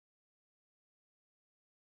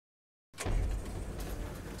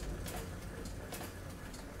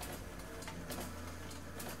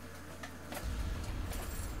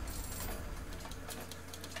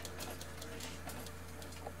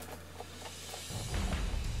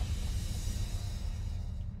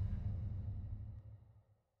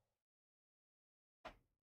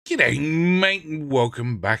G'day, mate, and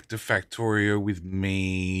welcome back to Factorio with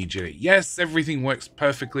me, Jenny. Yes, everything works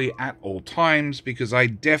perfectly at all times because I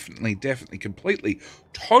definitely, completely,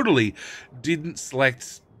 totally didn't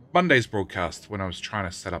select Monday's broadcast when I was trying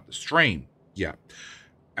to set up the stream. Yeah.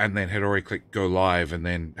 And then had already clicked go live and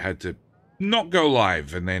then had to not go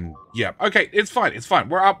live and then, yeah. Okay, it's fine,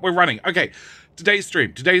 We're up, we're running. Okay, today's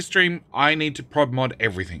stream, I need to prod mod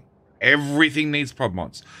everything. Everything needs prod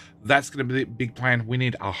mods. That's going to be the big plan. We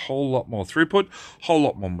need a whole lot more throughput, whole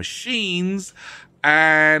lot more machines,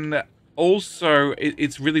 and also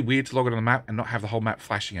it's really weird to log on the map and not have the whole map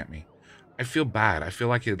flashing at me. I feel bad. I feel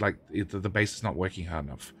like the base is not working hard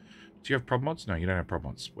enough. Do you have prod mods? No, you don't have prod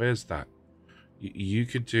mods. Where's that? You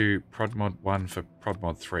could do prod mod 1 for prod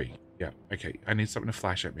mod 3. Yeah, okay. I need something to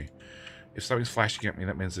flash at me. If something's flashing at me,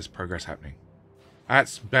 that means there's progress happening.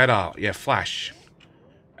 That's better. Yeah, flash.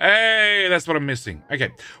 Hey, that's what I'm missing. Okay,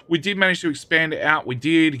 we did manage to expand it out. We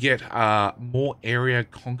did get more area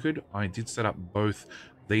conquered. I did set up both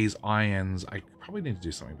these irons. I probably need to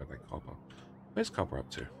do something about that copper. Where's copper up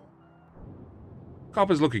to?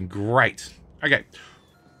 Copper's looking great. Okay,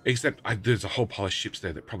 except there's a whole pile of ships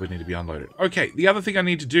there that probably need to be unloaded. Okay, the other thing I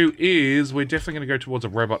need to do is we're definitely going to go towards a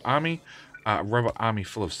robot army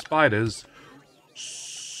full of spiders.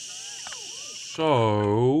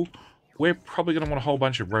 So we're probably going to want a whole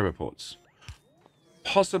bunch of roboports.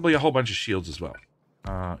 Possibly a whole bunch of shields as well.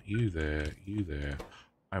 You there.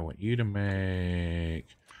 I want you to make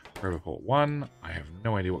roboport 1. I have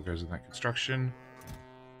no idea what goes in that construction.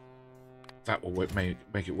 That will make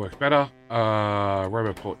it work better.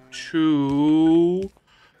 Roboport 2.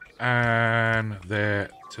 And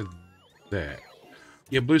there to there.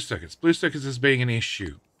 Yeah, blue circuits. Blue circuits is being an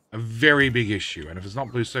issue. A very big issue. And if it's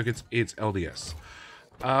not blue circuits, it's LDS.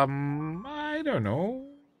 I don't know.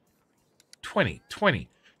 20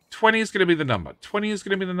 is going to be the number. 20 is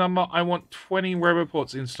going to be the number. I want 20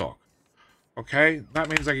 roboports in stock. Okay? That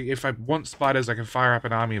means if I want spiders, I can fire up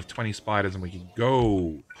an army of 20 spiders and we can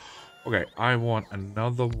go. Okay, I want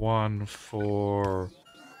another one for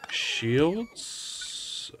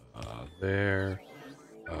shields. There.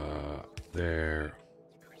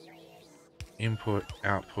 Input,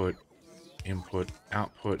 output,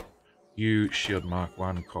 you shield mark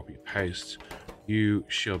 1, copy paste. You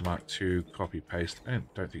shield mark 2, copy paste. I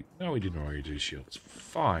don't think, no, we didn't already do shields.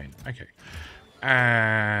 Fine, okay.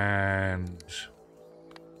 And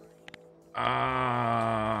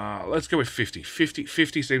let's go with 50.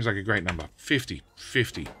 50 seems like a great number. 50.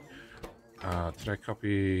 Did I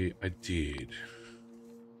copy? I did.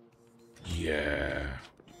 Yeah.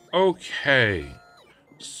 Okay.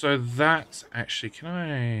 So that's actually,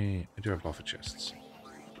 I do have buffer chests.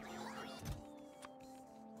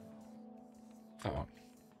 That one.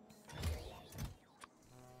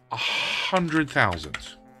 100,000.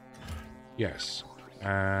 Yes.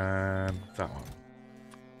 And that one.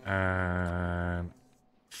 And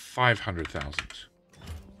 500,000.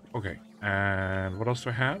 Okay. And what else do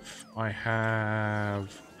I have? I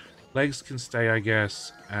have legs can stay, I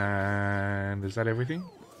guess. And is that everything?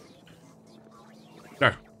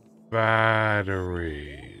 No.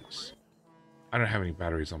 Batteries. I don't have any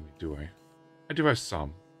batteries on me, do I? I do have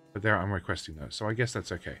some, but there I'm requesting those, so I guess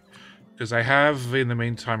that's okay. Because I have, in the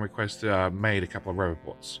meantime, made a couple of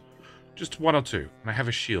roboports. Just 1 or 2. And I have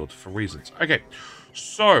a shield for reasons. Okay,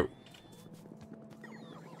 so.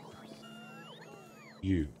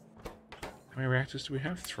 You. How many reactors do we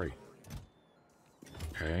have? 3.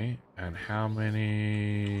 Okay, and how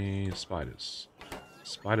many spiders?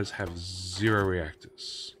 Spiders have 0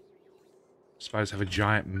 reactors. Spiders have a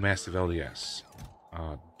giant, massive LDS.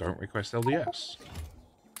 Don't request LDS.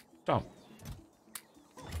 Dump.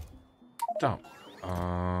 Dump.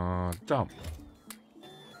 Dump.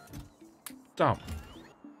 Dump.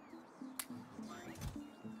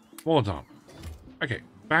 More dump. Okay,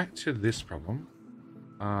 back to this problem.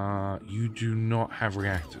 You do not have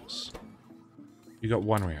reactors. You got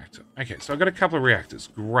 1 reactor. Okay, so I got a couple of reactors.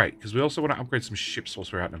 Great, because we also want to upgrade some ships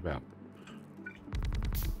whilst we're out and about.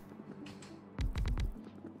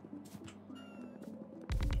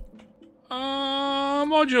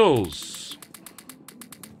 Modules.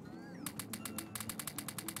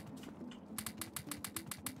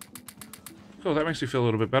 Cool, that makes me feel a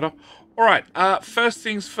little bit better. All right, first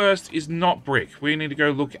things first is not brick. We need to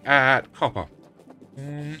go look at copper.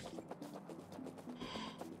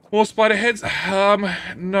 More spider heads? No.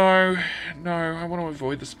 I want to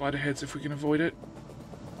avoid the spider heads if we can avoid it.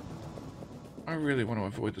 I really want to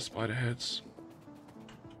avoid the spider heads.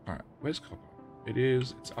 Alright, where's copper?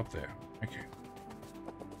 It's up there. Okay.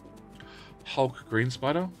 Hulk green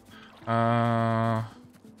spider.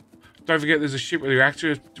 Don't forget there's a ship with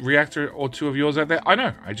a reactor or two of yours out there. I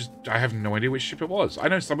know. I have no idea which ship it was. I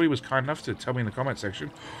know somebody was kind enough to tell me in the comment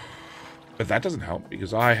section. But that doesn't help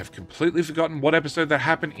because I have completely forgotten what episode that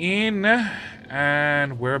happened in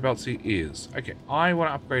and whereabouts he is. Okay, I want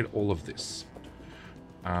to upgrade all of this.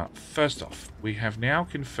 First off, we have now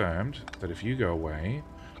confirmed that if you go away,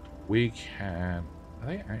 we can... Are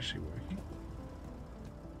they actually working?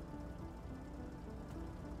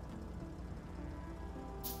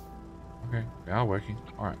 Okay, they are working.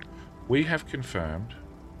 Alright. We have confirmed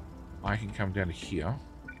I can come down to here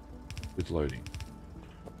with loading.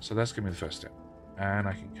 So that's going to be the first step. And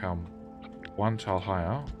I can come one tile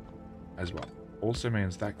higher as well. Also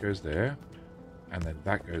means that goes there. And then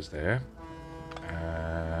that goes there.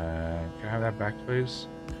 And can I have that back, please?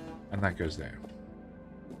 And that goes there.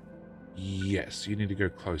 Yes, you need to go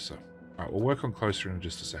closer. Alright, we'll work on closer in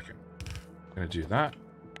just a second. I'm going to do that.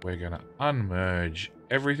 We're going to unmerge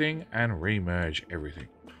everything and remerge everything.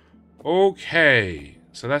 Okay,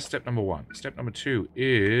 so that's step number 1. Step number 2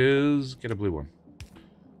 is get a blue one.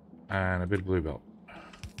 And a bit of blue belt.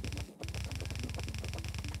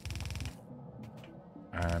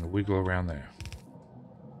 And wiggle around there.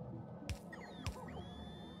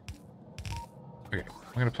 Okay,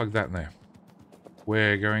 I'm going to plug that in there.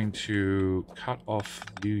 We're going to cut off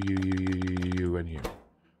you, and you.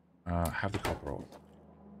 Have the copper ore.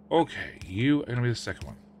 Okay, you are going to be the second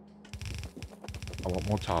one. I want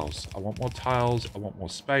more tiles. I want more tiles. I want more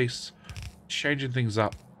space. Changing things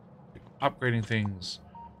up. Upgrading things.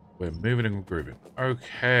 We're moving and grooving.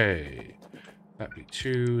 Okay. That'd be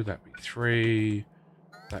 2. That'd be 3.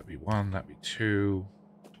 That'd be 1. That'd be 2.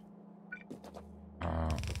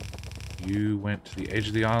 You went to the edge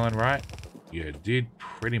of the island, right? You did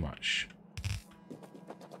pretty much.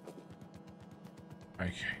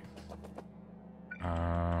 Okay.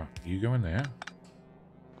 You go in there.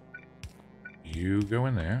 You go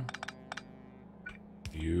in there.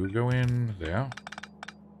 You go in there.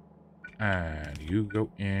 And you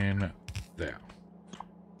go in there.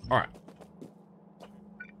 Alright.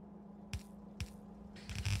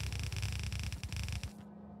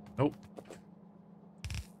 Nope.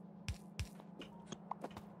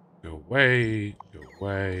 Go away, go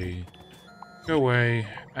away, go away,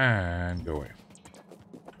 and go away.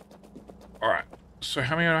 Alright. So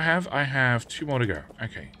how many do I have? I have 2 more to go.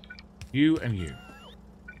 Okay. You and you.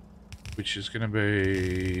 Which is going to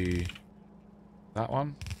be... that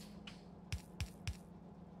one.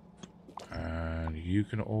 And you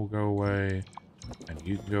can all go away. And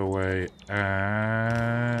you can go away.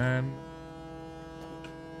 And...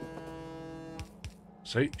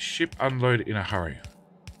 see? Ship unload in a hurry.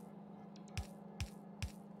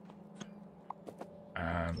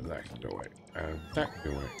 And that can go away. And that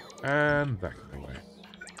can go away. And that can go away.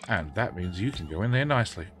 And that means you can go in there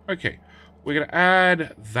nicely. Okay. We're going to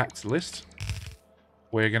add that to the list.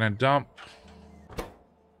 We're going to dump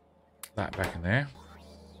that back in there.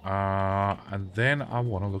 And then I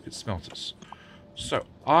want to look at smelters. So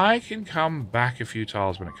I can come back a few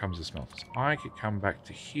tiles when it comes to smelters. I could come back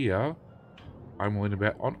to here. I'm willing to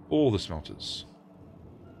bet on all the smelters.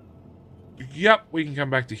 Yep, we can come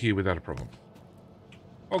back to here without a problem.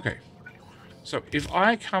 Okay. So if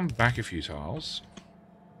I come back a few tiles...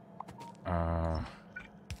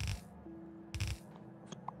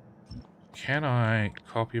 can I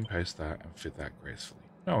copy and paste that and fit that gracefully?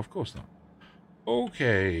 No, of course not.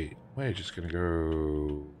 Okay, we're just going to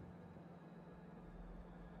go...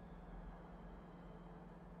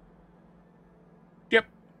 yep.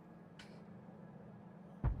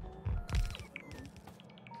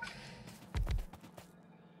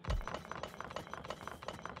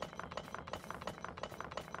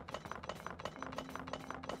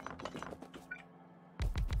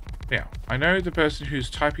 Now, I know the person who's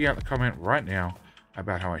typing out the comment right now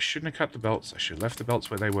about how I shouldn't have cut the belts. I should have left the belts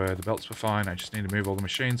where they were. The belts were fine. I just need to move all the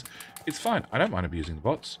machines. It's fine. I don't mind abusing the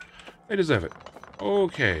bots. They deserve it.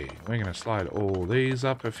 Okay, we're going to slide all these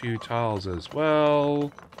up a few tiles as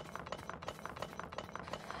well.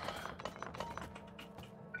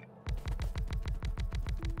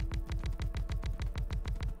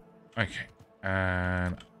 Okay,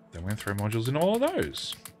 and then we're going to throw modules in all of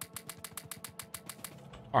those.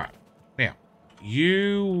 Alright, now,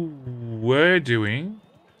 you were doing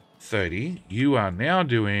 30. You are now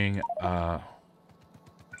doing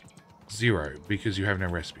 0 because you have no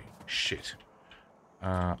recipe. Shit.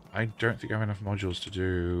 I don't think I have enough modules to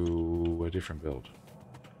do a different build.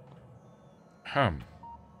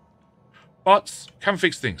 Bots, come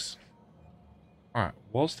fix things. Alright,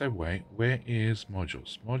 whilst I wait, where is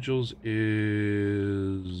modules? Modules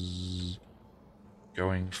is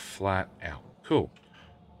going flat out. Cool.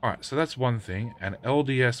 Alright, so that's one thing. And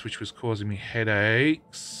LDS, which was causing me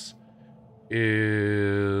headaches, is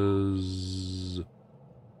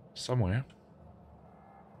somewhere.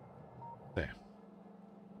 There.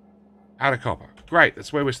 Out of copper. Great,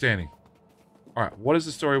 that's where we're standing. Alright, what is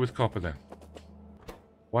the story with copper then?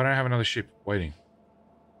 Why don't I have another ship waiting?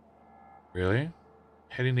 Really?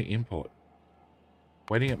 Heading to import.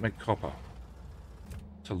 Waiting at McCopper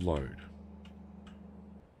to load.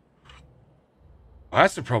 Oh,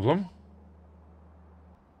 that's a problem.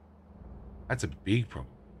 That's a big problem.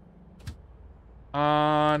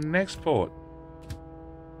 Next port.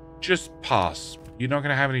 Just pass. You're not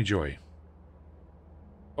going to have any joy.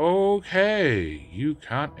 Okay. You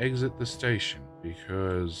can't exit the station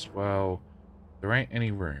because, well, there ain't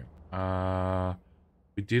any room.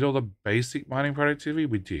 We did all the basic mining productivity?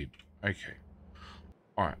 We did. Okay.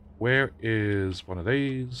 Alright. Where is one of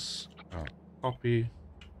these? Copy.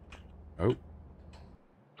 Oh.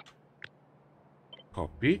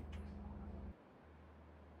 Copy.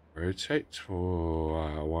 Rotate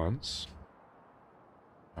for once.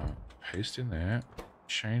 Paste in there.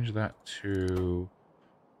 Change that to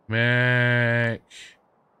Mech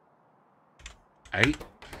 8.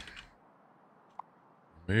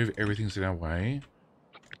 Move everything's in our way.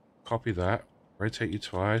 Copy that. Rotate you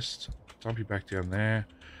twice. Dump you back down there.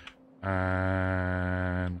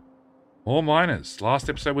 And more miners. Last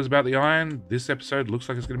episode was about the iron. This episode looks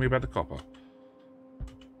like it's going to be about the copper.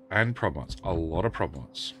 And provenance. A lot of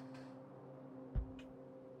provenance.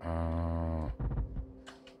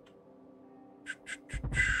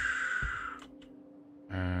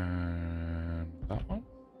 And that one.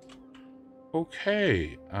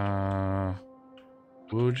 Okay.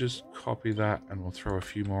 We'll just copy that and we'll throw a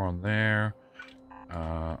few more on there.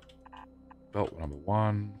 Belt number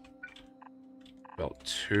 1. Belt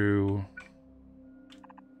 2.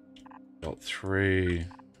 Belt 3.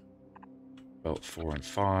 Belt 4 and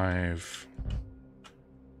 5.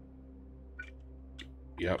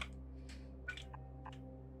 Yep.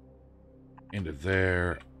 Into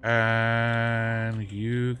there. And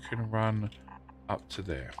you can run up to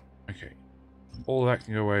there. Okay. All that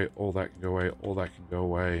can go away, all that can go away, all that can go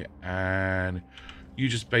away. And you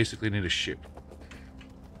just basically need a ship.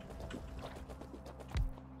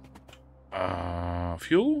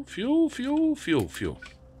 Fuel, fuel, fuel, fuel, fuel.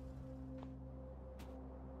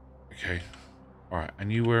 Okay. Alright,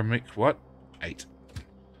 and you were Mick what? 8.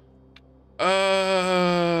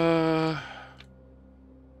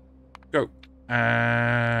 Go.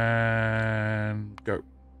 And go.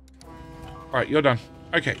 Alright, you're done.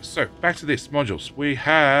 Okay, so back to this. Modules. We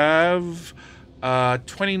have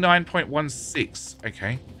 29.16.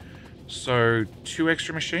 Okay. So 2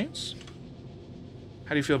 extra machines. How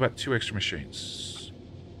do you feel about 2 extra machines?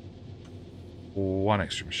 1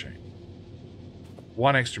 extra machine.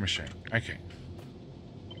 1 extra machine. Okay.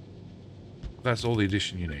 That's all the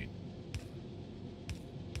addition you need.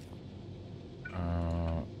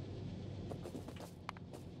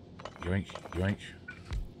 Yoink, yoink.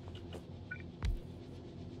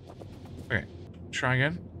 Okay, try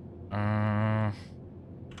again.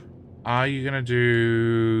 Are you gonna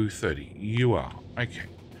do 30? You are. Okay.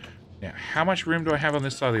 Now, how much room do I have on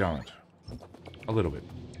this side of the island? A little bit.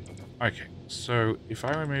 Okay, so if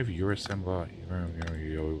I remove your assembler,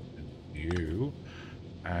 you,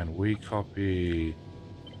 and we copy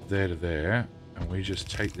there to there, and we just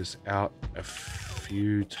take this out a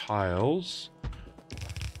few tiles.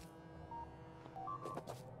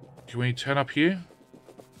 Can we turn up here?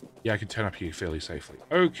 Yeah, I can turn up here fairly safely.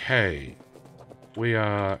 Okay. We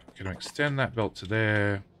are going to extend that belt to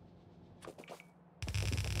there.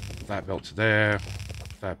 That belt to there.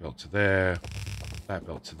 That belt to there. That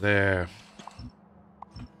belt to there.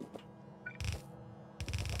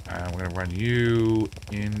 And we're going to run you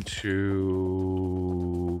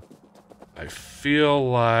into... I feel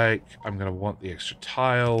like I'm going to want the extra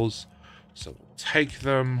tiles. So we'll take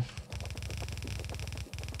them.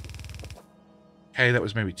 Okay, that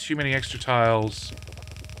was maybe too many extra tiles.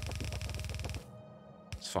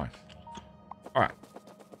 It's fine. Alright.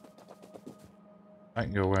 That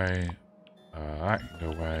can go away. That can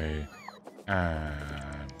go away.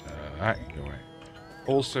 And that can go away.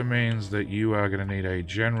 Also means that you are going to need a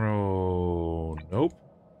general... Nope.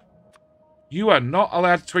 You are not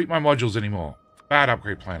allowed to tweak my modules anymore. Bad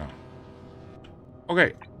upgrade planner.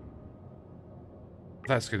 Okay.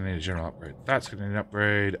 That's going to need a general upgrade. That's going to need an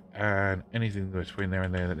upgrade. And anything between there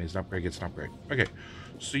and there that needs an upgrade gets an upgrade. Okay.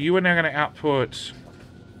 So you are now going to output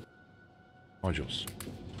modules.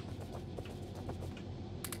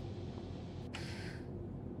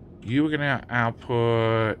 You are going to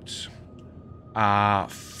output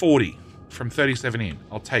 40. from 37 in.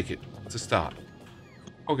 I'll take it. It's a start.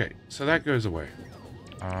 Okay, so that goes away.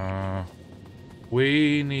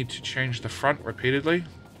 We need to change the front repeatedly.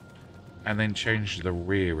 And then change the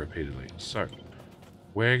rear repeatedly. So,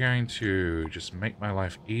 we're going to just make my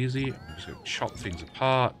life easy. I'm just going to chop things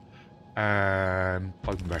apart. And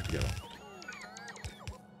plug them back together.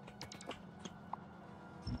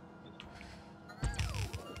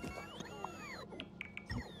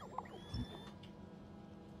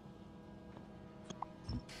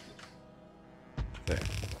 There.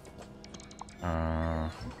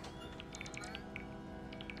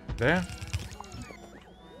 There.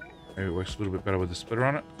 Maybe it works a little bit better with the splitter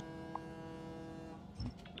on it.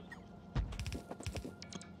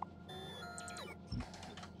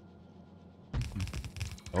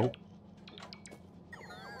 Oh.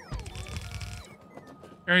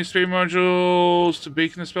 Any speed modules to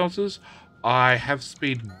beacon the smelters? I have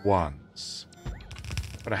speed once.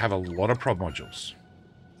 But I have a lot of prop modules.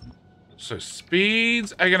 So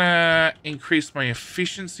speeds are gonna increase my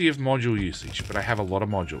efficiency of module usage, but I have a lot of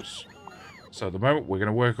modules. So at the moment we're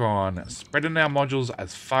gonna work on spreading our modules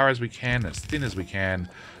as far as we can, as thin as we can,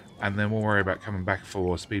 and then we'll worry about coming back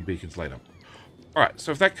for speed beacons later. Alright,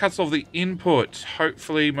 so if that cuts off the input,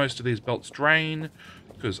 hopefully most of these belts drain,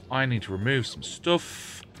 because I need to remove some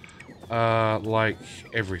stuff, like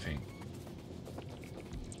everything.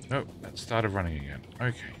 Nope, that started running again.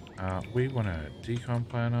 Okay, we want a decon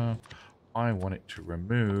planner. I want it to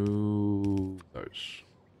remove those.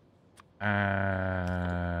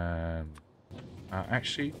 And...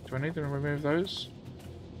 actually, do I need to remove those?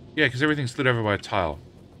 Yeah, because everything's slid over by a tile.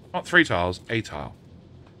 Not 3 tiles, a tile.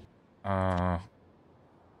 Power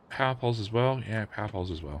poles as well? Yeah, power poles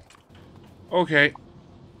as well. Okay.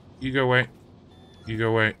 You go away. You go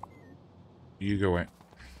away. You go away.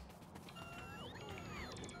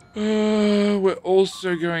 We're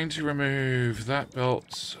also going to remove that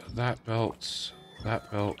belt, that belt,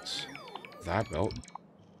 that belt, that belt,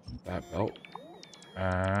 that belt,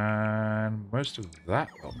 and most of that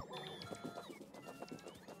belt.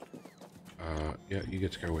 Yeah, you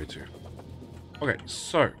get to go away too. Okay,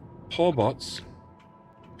 so, poor bots,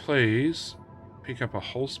 please pick up a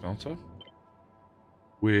whole smelter,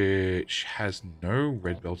 which has no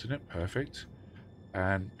red belt in it, perfect,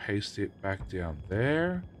 and paste it back down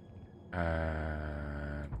there.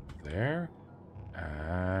 And there,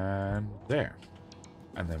 and there.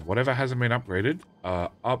 And then whatever hasn't been upgraded,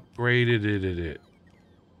 upgraded it.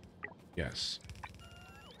 Yes.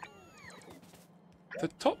 The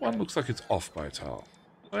top one looks like it's off by a tile.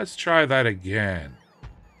 Let's try that again.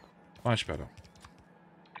 Much better.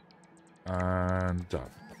 And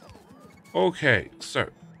done. Okay, so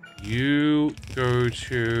you go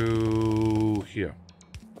to here.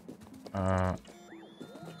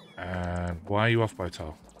 And why are you off by a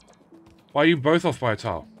tile? Why are you both off by a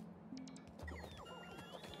tile?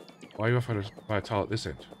 Why are you off by a tile at this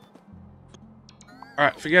end?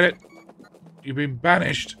 Alright, forget it. You've been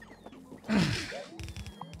banished.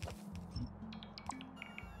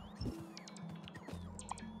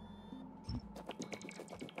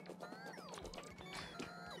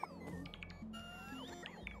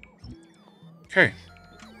 Okay.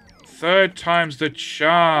 3rd time's the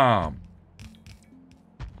charm.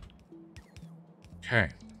 Okay.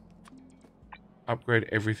 Upgrade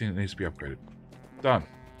everything that needs to be upgraded. Done.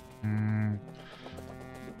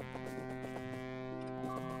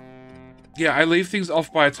 Yeah, I leave things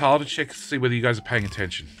off by a tile to check to see whether you guys are paying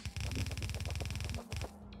attention.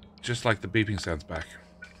 Just like the beeping sounds back.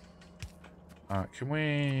 Can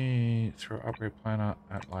we throw upgrade planner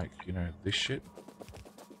at, like, you know, this shit?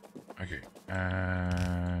 Okay.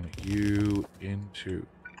 And you into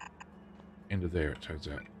there, it turns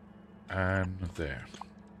out. And there.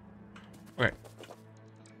 Okay.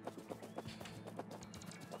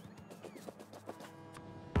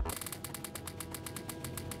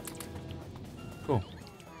 Cool.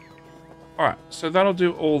 Alright, so that'll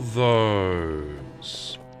do all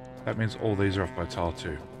those. That means all these are off by tile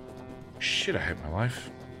too. Shit, I hate my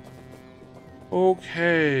life.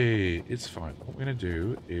 Okay, it's fine. What we're going to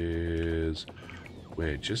do is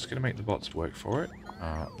we're just going to make the bots work for it.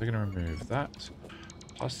 They're going to remove that.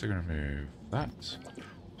 Plus they're going to remove that.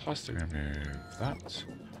 Plus they're going to remove that.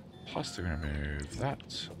 Plus they're going to remove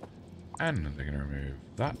that. And they're going to remove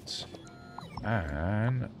that.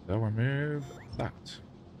 And they'll remove that.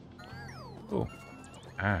 Cool.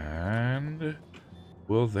 And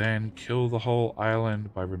we'll then kill the whole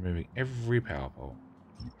island by removing every power pole.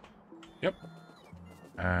 Yep.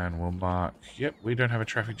 And we'll mark, yep, we don't have a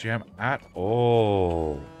traffic jam at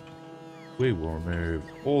all. We will remove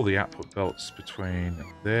all the output belts between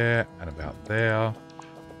there and about there.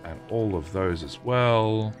 And all of those as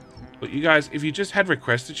well. But you guys, if you just had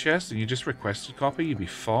requested chests and you just requested copper, you'd be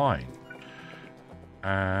fine.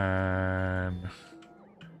 And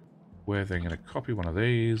we're then going to copy one of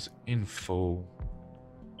these in full.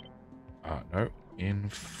 No, in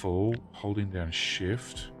full, holding down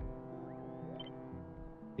shift.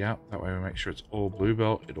 Yeah, that way we make sure it's all blue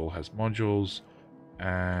belt. It all has modules.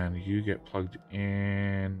 And you get plugged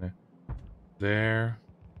in there.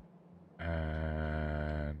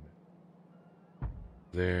 And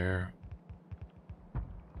there.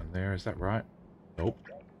 And there, is that right? Nope.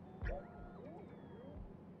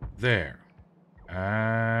 There.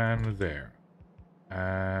 And there.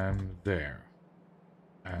 And there.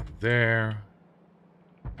 And there.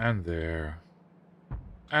 And there.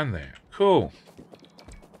 And there. Cool.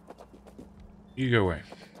 You go away.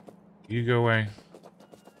 You go away.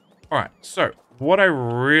 Alright, so what I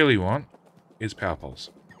really want is power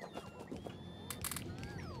poles.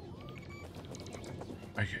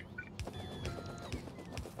 Okay.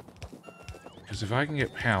 Because if I can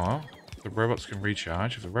get power, the robots can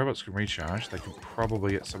recharge. If the robots can recharge, they can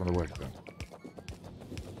probably get some of the work done.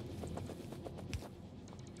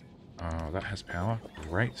 That has power.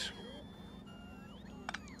 Great.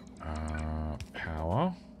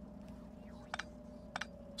 Power.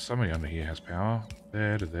 Somebody under here has power.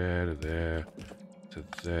 There to there to there. To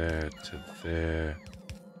there to there.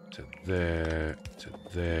 To there to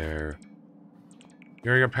there. You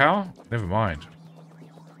already got power? Never mind.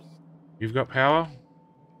 You've got power.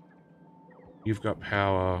 You've got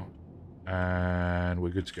power. And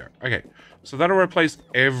we're good to go. Okay. So that'll replace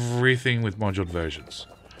everything with moduled versions.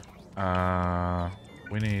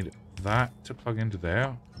 We need that to plug into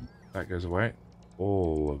there. That goes away.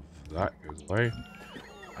 All of that goes away.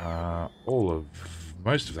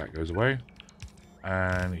 Most of that goes away.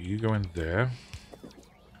 And you go in there.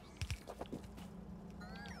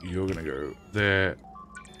 You're gonna go there.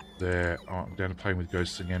 There. Oh, I'm down to playing with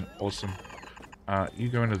ghosts again. Awesome. You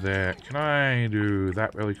go into there. Can I do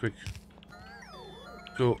that really quick?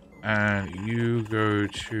 Cool. And you go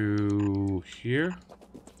to here.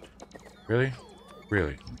 Really?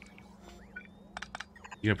 Really?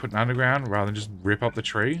 You gonna put an underground rather than just rip up the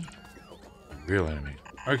tree? Real enemy.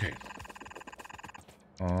 Okay.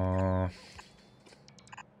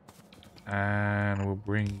 And we'll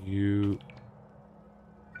bring you...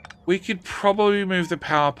 We could probably move the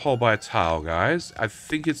power pole by a tile, guys. I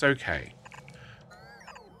think it's okay.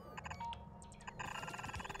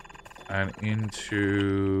 And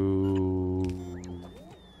into...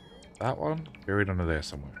 that one? Buried under there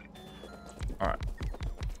somewhere. Alright.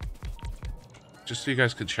 Just so you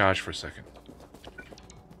guys could charge for a second.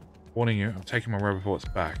 Warning you, I'm taking my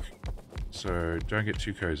roboports back. So don't get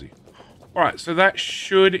too cozy. Alright, so that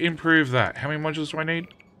should improve that. How many modules do I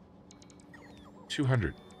need?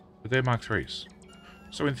 200. But they're Mark 3s.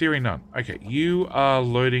 So in theory, none. Okay, you are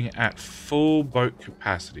loading at full boat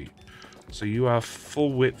capacity. So you are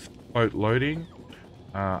full width boat loading.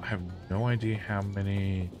 I have no idea how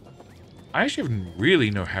many... I actually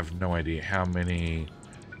have no idea how many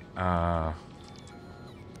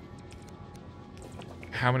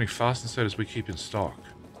fast inserters we keep in stock.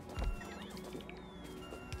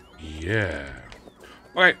 Yeah.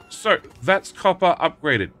 Okay, so that's copper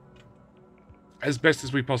upgraded as best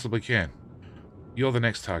as we possibly can. You're the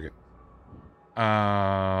next target.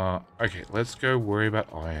 Okay, let's go worry about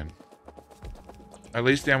iron. At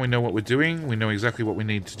least now we know what we're doing. We know exactly what we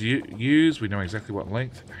need to use. We know exactly what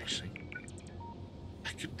length. Actually,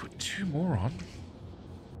 I could put 2 more on.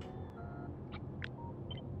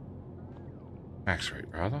 Max rate,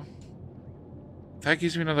 rather. That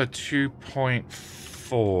gives me another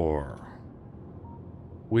 2.4.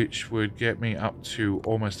 Which would get me up to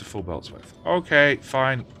almost a full belt's worth. Okay,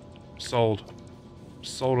 fine. Sold.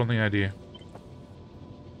 Sold on the idea.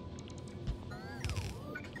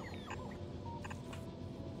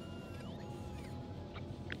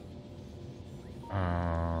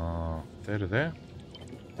 There to there.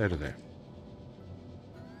 There to there.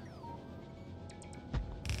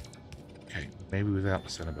 Okay, maybe without the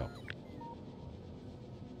center belt.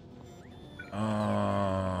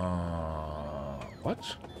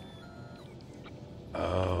 What?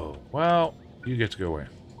 Oh, well, you get to go away.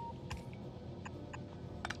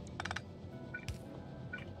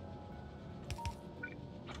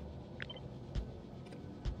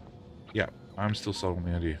 Yeah, I'm still sold on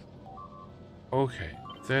the idea. Okay,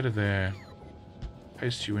 there to there.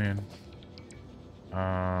 Paste you in.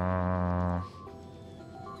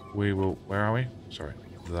 We will... Where are we? Sorry.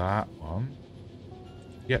 That one.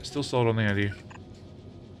 Yeah, still sold on the idea.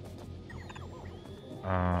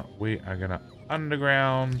 We are gonna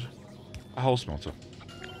underground a whole smelter.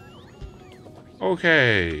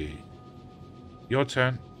 Okay. Your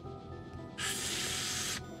turn.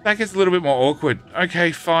 That gets a little bit more awkward.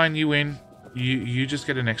 Okay, fine, you win. You just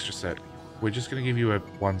get an extra set. We're just gonna give you a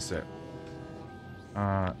one set.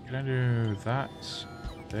 Can I do that?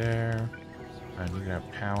 There. And you can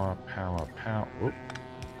have power, power, power. Whoop.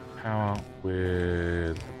 Power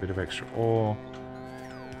with a bit of extra ore.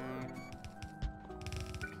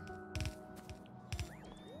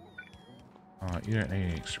 You don't need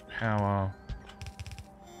any extra power.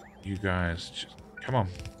 You guys, just, come on.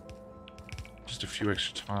 Just a few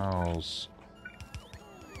extra tiles.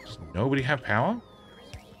 Does nobody have power?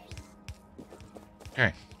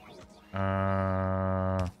 Okay.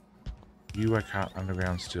 You I can't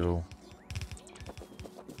underground still.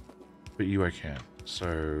 But you I can.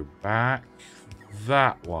 So back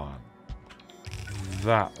that one.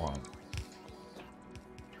 That one.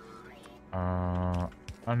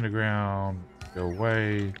 Underground. Go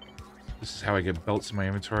away. This is how I get belts in my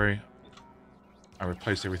inventory. I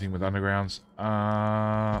replace everything with undergrounds.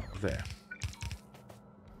 There.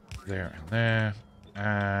 There and there.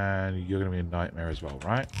 And you're going to be a nightmare as well,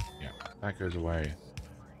 right? Yeah, that goes away.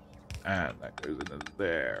 And that goes into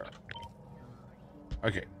there.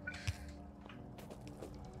 Okay.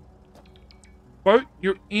 Boat,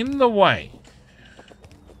 you're in the way.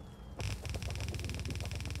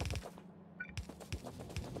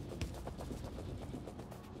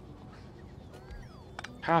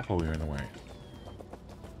 Power pole, you're in the way.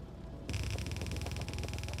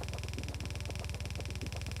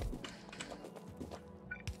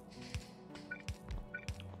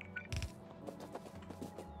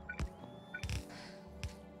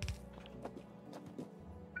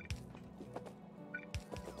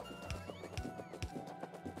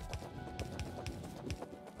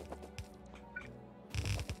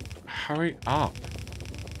 Hurry up.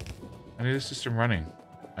 I need a system running.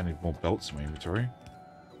 I need more belts in my inventory.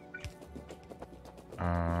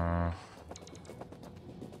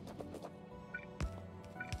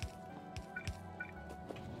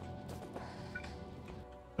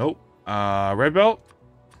 Nope. Red belt.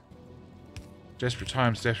 Desperate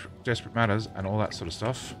times, desperate matters, and all that sort of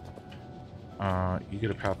stuff. You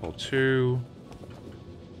get a power pole too.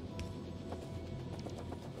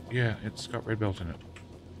 Yeah, it's got red belt in it.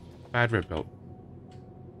 Bad red belt.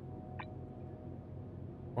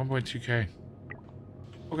 1.2k.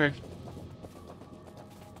 Okay.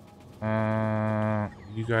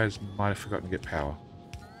 You guys might have forgotten to get power.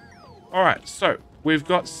 Alright, so we've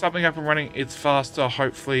got something up and running. It's faster,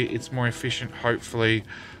 hopefully. It's more efficient, hopefully.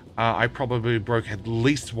 I probably broke at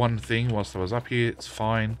least one thing whilst I was up here. It's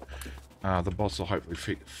fine. The boss will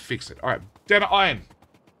hopefully fix it. Alright, down to iron.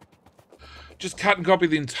 Just cut and copy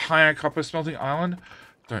the entire copper smelting island.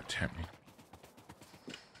 Don't tempt me.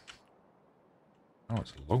 Oh,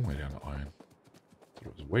 it's a long way down to iron. Thought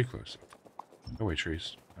it was way closer. Go away,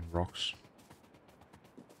 trees and rocks.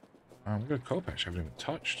 We've got a coal patch I haven't even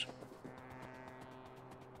touched.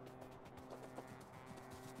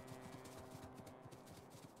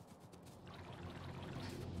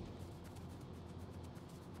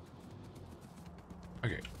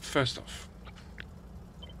 Okay, first off.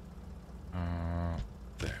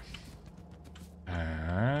 There.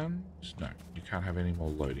 And no, you can't have any more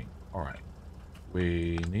loading. Alright.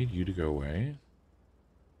 We need you to go away.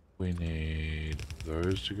 We need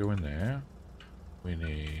those to go in there. We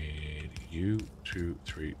need you, 2,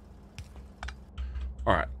 3.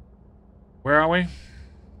 Alright. Where are we?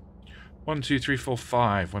 1, 2, 3, 4,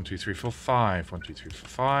 5. 1, 2, 3, 4, 5. 1, 2, 3, 4,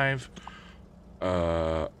 5.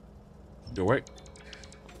 Go away.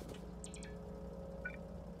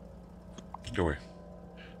 Go away.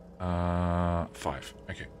 5.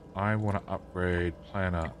 Okay. I want to upgrade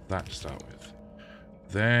planner that to start with.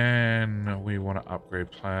 Then we want to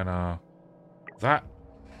upgrade planner that.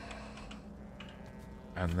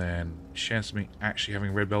 And then chance of me actually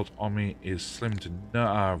having red belt on me is slim to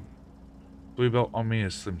none. Blue belt on me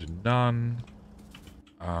is slim to none.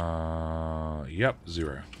 Yep,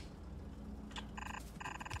 0.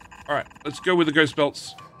 Alright, let's go with the ghost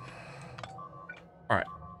belts. Alright,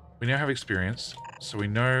 we now have experience, so we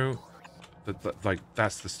know that like,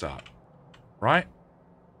 that's the start. Right?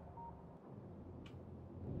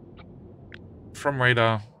 From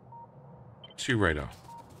radar to radar.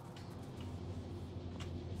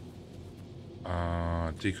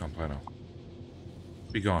 Decon planner.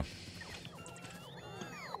 Be gone.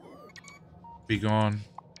 Be gone.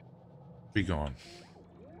 Be gone.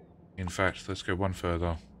 In fact, let's go one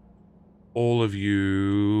further. All of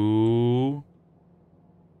you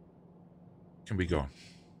can be gone.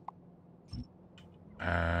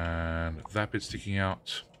 And that bit sticking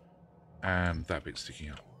out. And that bit sticking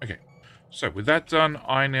out. Okay. So with that done,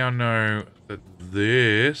 I now know that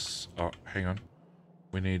this... Oh, hang on.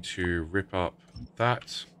 We need to rip up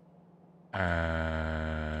that.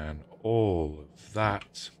 And all of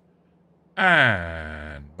that.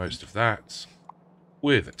 And most of that.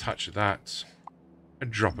 With a touch of that. A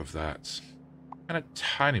drop of that. And a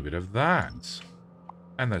tiny bit of that.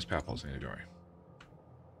 And those power poles need to go.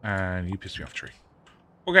 And you pissed me off, tree.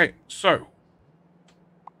 Okay, so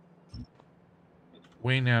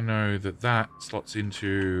we now know that that slots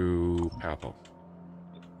into power pole.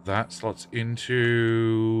 That slots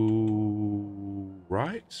into...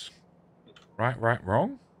 Right? Right,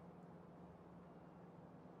 wrong?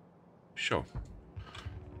 Sure.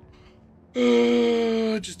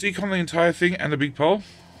 Just decon the entire thing and the big pole.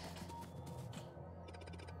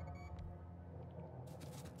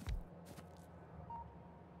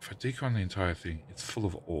 If I decon the entire thing, it's full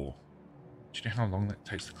of ore. Do you know how long that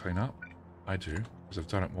takes to clean up? I do, because I've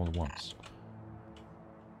done it more than once.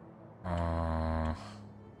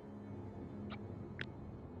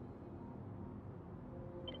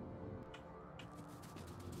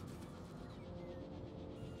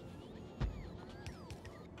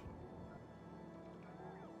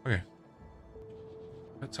 Okay.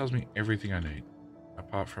 That tells me everything I need,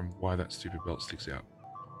 apart from why that stupid belt sticks out.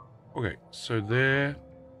 Okay, so there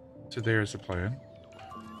to there is the plan.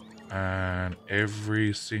 And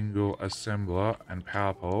every single assembler and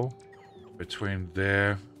power pole between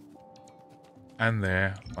there and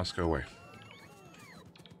there must go away.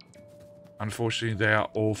 Unfortunately, they are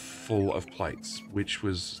all full of plates, which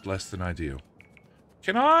was less than ideal.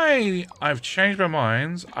 Can I... I've changed my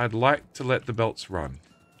mind. I'd like to let the belts run.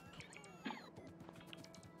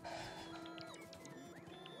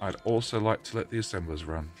 I'd also like to let the assemblers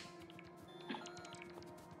run.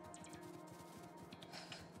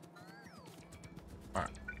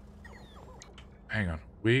 Alright. Hang on.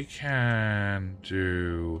 We can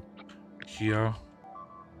do here.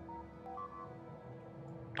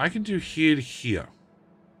 I can do here to here.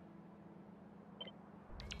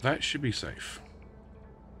 That should be safe.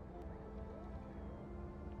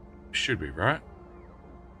 Should be, right?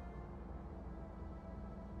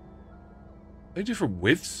 They different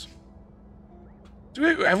widths?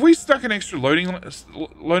 Have we stuck an extra loading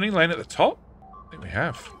lane at the top? I think we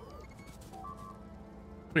have.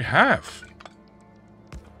 We have.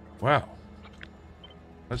 Wow.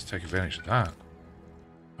 Let's take advantage of that.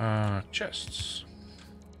 Chests.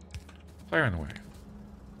 Player in the way.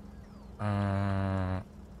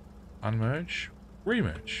 Unmerge.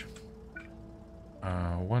 Remerge.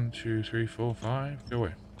 1, 2, 3, 4, 5. Go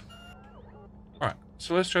away. Alright,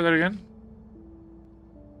 so let's try that again.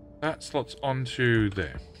 That slots onto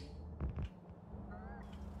there.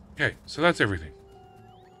 Okay, so that's everything.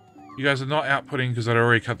 You guys are not outputting because I'd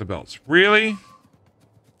already cut the belts. Really?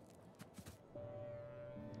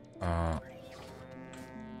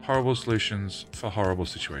 Horrible solutions for horrible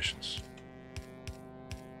situations.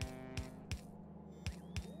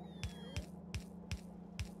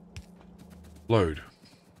 Load.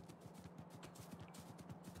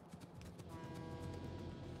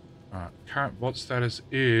 Current bot status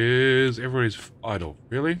is... Everybody's idle.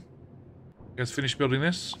 Really? You guys finished building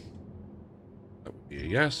this? That would be a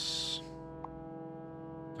yes.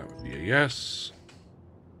 That would be a yes.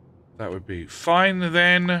 That would be fine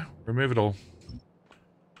then. Remove it all.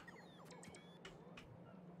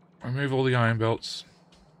 Remove all the iron belts.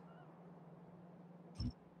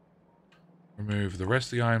 Remove the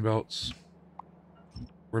rest of the iron belts.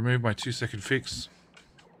 Remove my 2-second fix.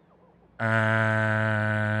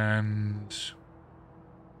 And...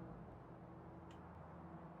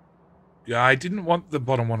 yeah, I didn't want the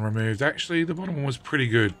bottom one removed. Actually, the bottom one was pretty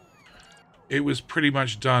good. It was pretty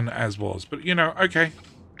much done as was. But, you know, okay.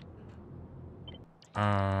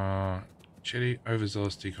 Chetty,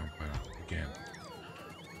 overzealous decompiler. Again.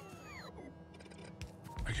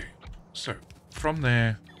 Okay. So, from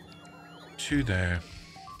there to there.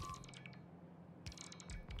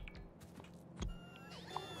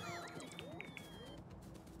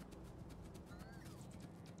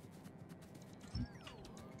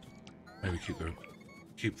 Maybe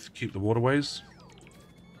keep the waterways.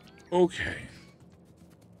 Okay.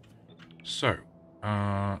 So,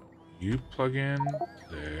 you plug in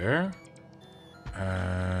there,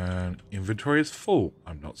 and inventory is full.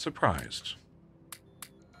 I'm not surprised.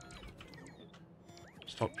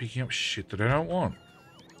 Stop picking up shit that I don't want.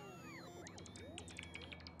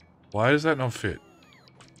 Why does that not fit?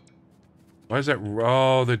 Why is that?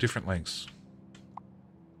 Oh, they're different lengths.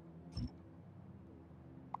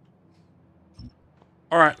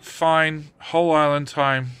 Alright, fine. Whole island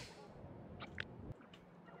time.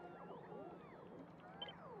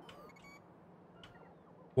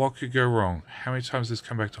 What could go wrong? How many times has this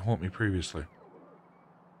come back to haunt me previously?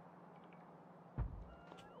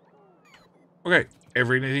 Okay,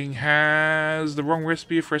 everything has the wrong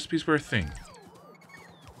recipe if recipes were a thing.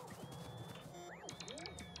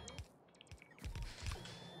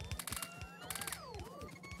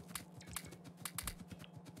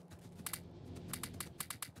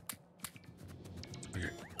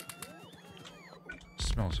 Okay.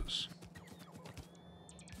 Smelters.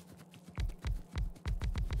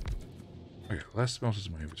 Okay, less smelters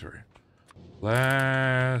in my inventory.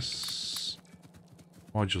 Less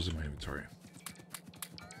modules in my inventory.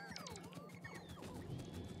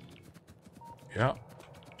 Yeah.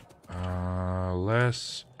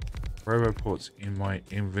 Less roboports in my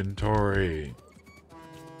inventory.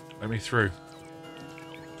 Let me through.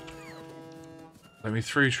 Let me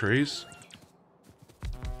through, trees.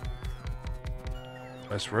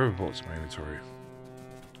 Less roboports in my inventory.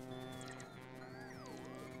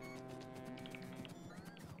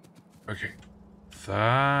 Okay.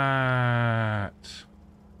 That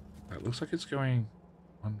looks like it's going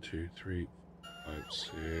 1, 2, 3, 5, 6.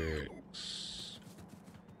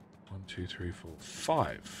 1, 2, 3, 4,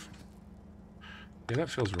 5. Yeah, that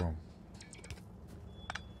feels wrong.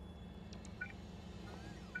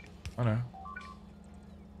 Oh no.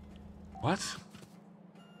 What?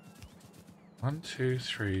 1, 2,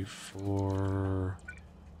 3, 4.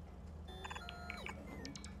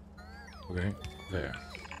 Okay, there.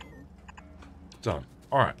 Done.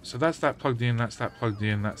 Alright, so that's that plugged in, that's that plugged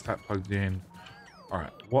in, that's that plugged in.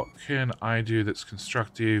 Alright, what can I do that's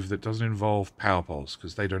constructive that doesn't involve power poles?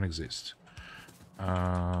 Because they don't exist.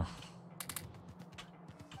 Grab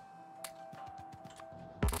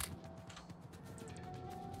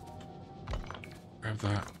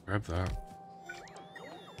that, grab that.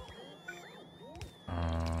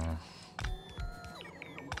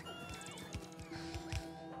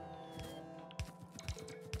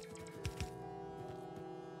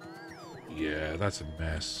 Yeah, that's a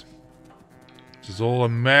mess. This is all a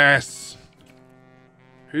mess.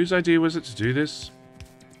 Whose idea was it to do this?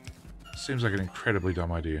 Seems like an incredibly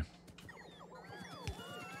dumb idea.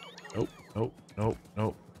 Nope, nope, nope,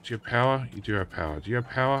 nope. Do you have power? You do have power. Do you have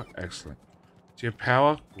power? Excellent. Do you have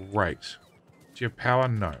power? Great. Do you have power?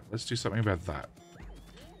 No. Let's do something about that.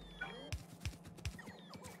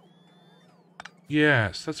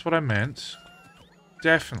 Yes, that's what I meant.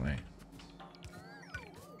 Definitely.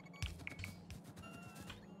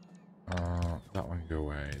 That one can go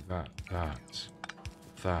away. That.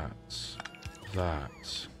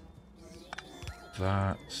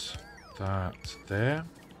 There.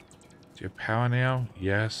 Do you have power now?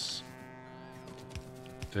 Yes.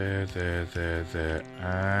 There.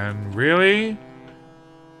 And really?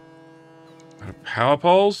 Out of power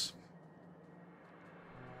poles?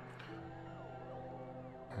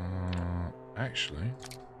 Actually.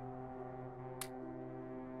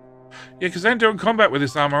 Yeah, because they're doing combat with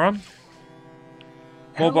this armor on.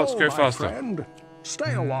 More bots go faster. Friend.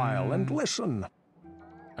 Stay a while and listen.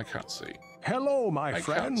 I can't see. Hello, my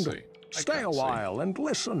friend. Stay a while and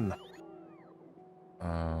listen.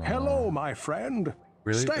 Hello, my friend.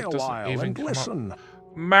 Really? Stay a while and listen.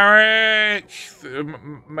 Marek!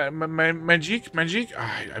 Magic?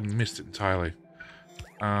 I missed it entirely.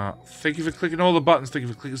 Thank you for clicking all the buttons. Thank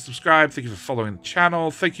you for clicking subscribe. Thank you for following the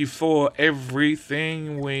channel. Thank you for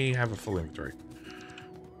everything. We have a full inventory.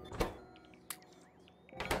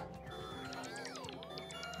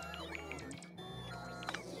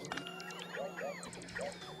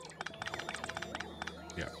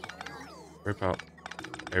 Yeah. Rip out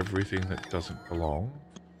everything that doesn't belong,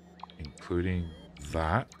 including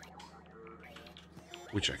that,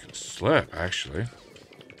 which I can slurp, actually.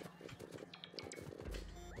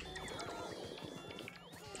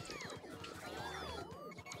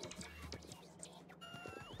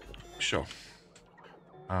 Sure.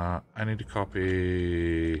 I need to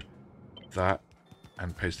copy that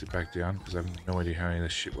and paste it back down because I have no idea how any of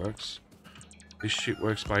this shit works. This shit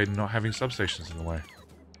works by not having substations in the way.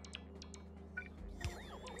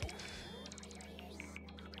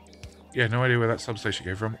 Yeah, no idea where that substation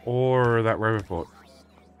came from or that roboport.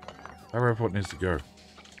 That roboport needs to go.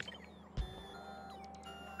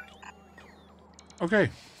 Okay.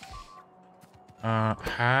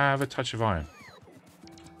 Have a touch of iron.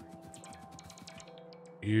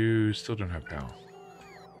 You still don't have power.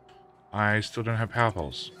 I still don't have power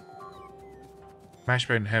poles. Mash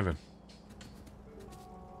made in heaven.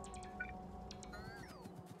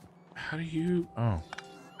 How do you... Oh.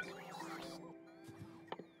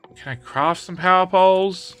 Can I craft some power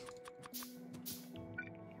poles?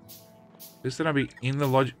 This then I'll be in the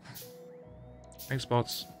logic... Thanks,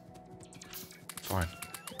 bots. Fine.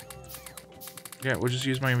 Yeah, we'll just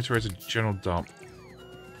use my inventory as a general dump.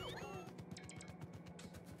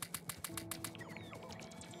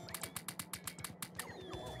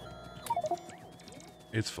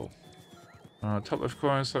 It's full. Top left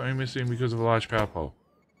corner, something missing because of a large power pole.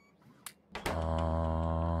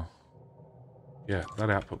 Yeah, that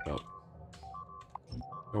output belt.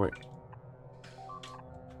 Oh, wait.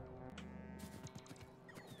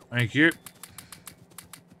 Thank you.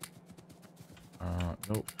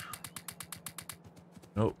 Nope.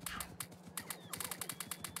 Nope.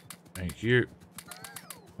 Thank you.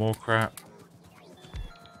 More crap.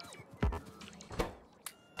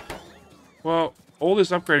 Well, all this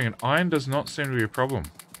upgrading in iron does not seem to be a problem.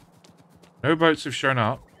 No boats have shown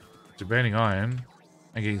up, demanding iron,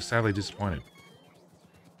 and getting sadly disappointed.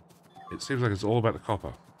 It seems like it's all about the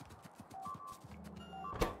copper.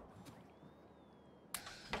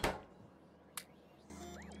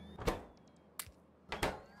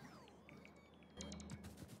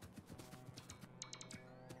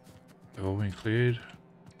 They've all been cleared.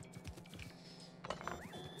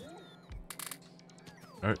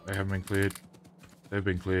 No, they haven't been cleared. They've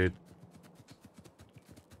been cleared.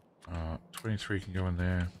 23 can go in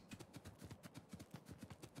there.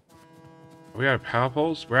 Are we out of power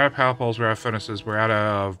poles? We're out of power poles, we're out of furnaces, we're out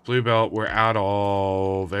of blue belt, we're out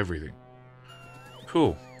of everything.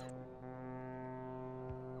 Cool.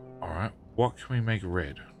 Alright, what can we make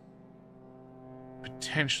red?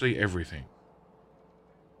 Potentially everything.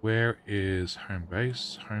 Where is home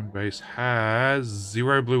base? Home base has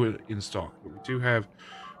 0 blue in stock, but we do have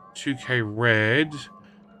 2k red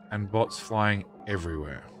and bots flying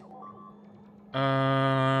everywhere.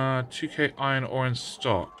 2k iron ore in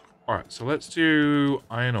stock. Alright, so let's do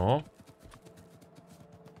iron ore.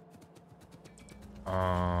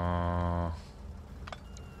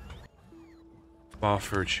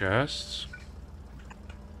 Buffer chests.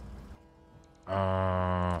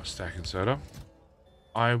 Stack inserter.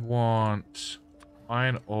 I want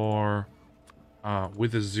iron ore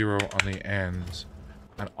with a 0 on the end.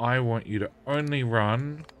 And I want you to only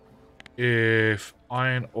run if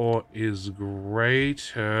iron ore is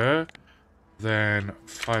greater than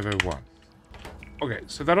 501. Okay,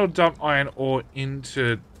 so that'll dump iron ore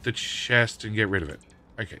into the chest and get rid of it.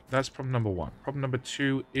 Okay, that's problem number 1. Problem number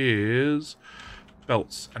 2 is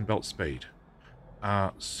belts and belt speed.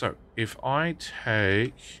 So if I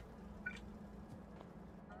take...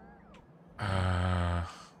 well,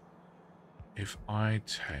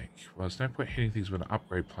 there's no point hitting things with an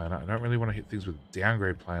upgrade planner. I don't really want to hit things with a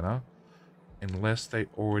downgrade planner unless they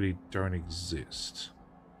already don't exist.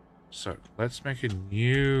 So let's make a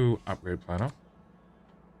new upgrade planner.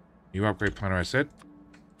 New upgrade planner, I said.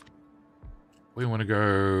 We want to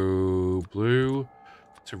go blue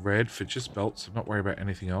to red for just belts. I'm not worried about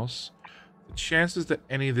anything else. The chances that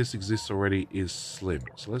any of this exists already is slim.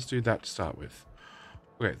 So let's do that to start with.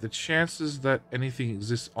 Okay, the chances that anything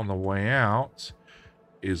exists on the way out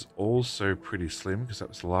is also pretty slim because that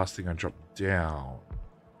was the last thing I dropped down.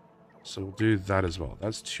 So we'll do that as well.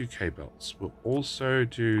 That's 2k belts. We'll also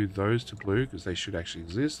do those to blue because they should actually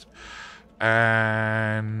exist.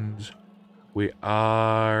 And we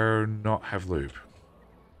are not have lube.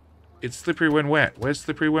 It's slippery when wet. Where's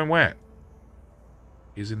slippery when wet?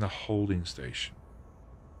 He's in the holding station.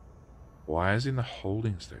 Why is he in the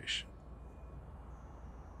holding station?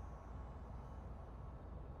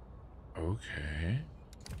 Okay.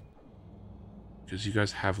 Because you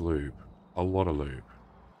guys have lube. A lot of lube.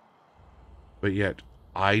 But yet,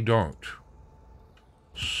 I don't.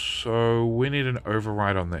 So, we need an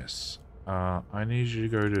override on this. I need you to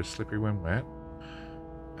go to slippery when wet.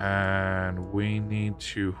 And we need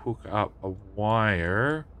to hook up a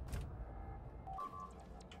wire.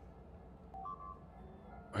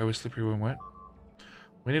 Where was slippery when wet?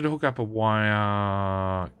 We need to hook up a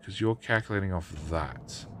wire because you're calculating off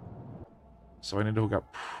that. So I need to hook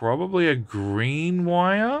up probably a green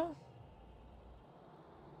wire.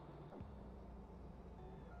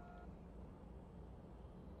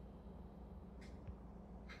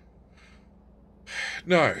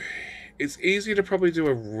 No, it's easier to probably do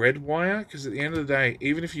a red wire because at the end of the day,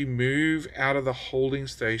 even if you move out of the holding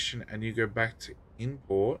station and you go back to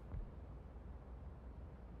import,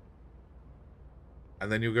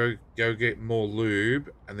 and then you'll go get more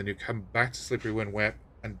lube, and then you come back to slippery when wet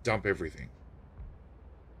and dump everything.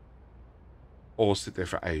 Or sit there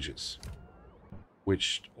for ages.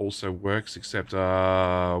 Which also works, except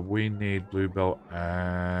we need blue belt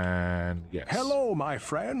and yes. Hello, my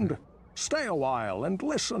friend. Stay a while and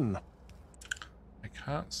listen. I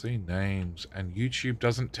can't see names, and YouTube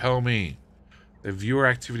doesn't tell me. The viewer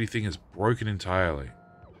activity thing is broken entirely.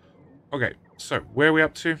 Okay, so where are we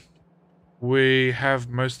up to? We have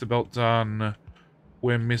most of the belt done.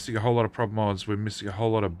 We're missing a whole lot of prop mods. We're missing a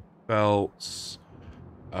whole lot of belts.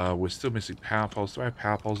 We're still missing power poles. Do I have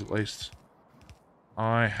power poles at least?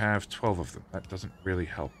 I have 12 of them. That doesn't really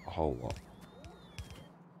help a whole lot.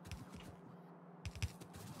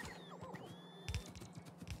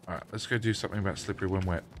 Alright, let's go do something about slippery when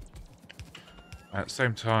wet. At the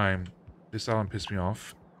same time, this island pissed me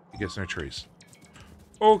off. It gets no trees.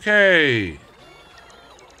 Okay!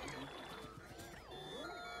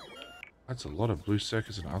 That's a lot of blue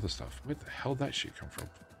circuits and other stuff. Where the hell did that shit come from?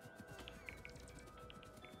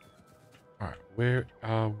 Alright, where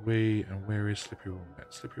are we and where is slippery when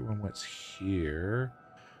wet? Slippery when wet's here.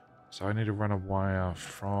 So I need to run a wire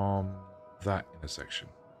from that intersection.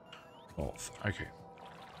 North. Okay.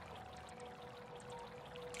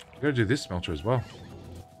 I'm going to do this smelter as well.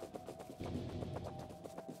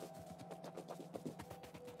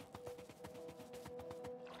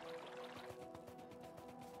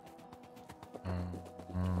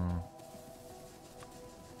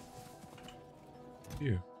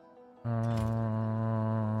 You.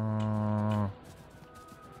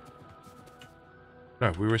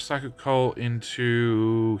 No, we recycled coal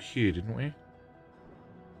into here, didn't we?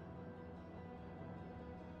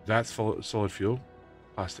 That's solid fuel.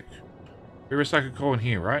 Plastic. We recycled coal in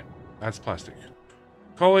here, right? That's plastic.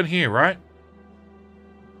 Coal in here, right?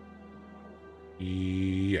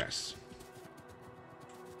 Yes.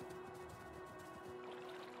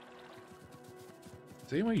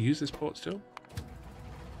 Does anyone use this port still?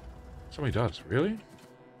 Somebody does. Really?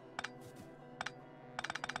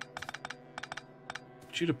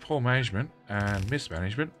 Due to poor management and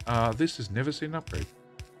mismanagement, this has never seen an upgrade.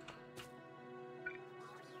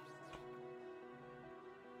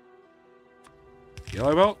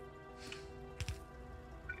 Yellow belt.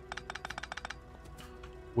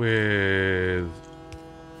 With...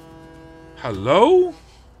 Hello?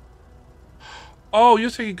 Oh, you're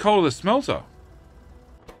taking coal to the smelter.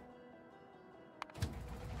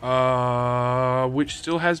 Which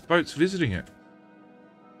still has boats visiting it.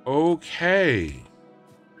 Okay.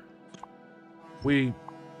 We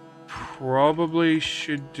probably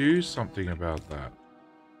should do something about that.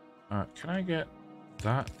 Can I get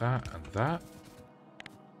that, and that?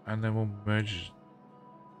 And then we'll merge.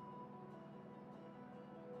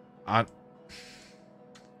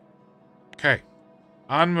 Okay.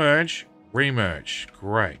 Unmerge, remerge.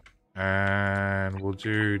 Great. And we'll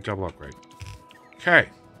do double upgrade. Okay.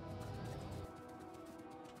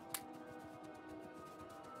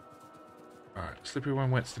 Alright, slippery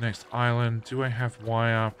when wet's the next island. Do I have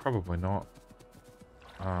wire? Probably not.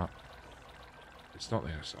 It's not the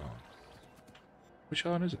next island. Which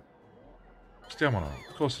island is it? It's down one island.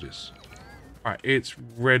 Of course it is. Alright, it's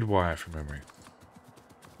red wire from memory.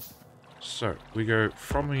 So, we go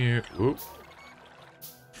from you... Whoop,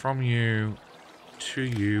 from you to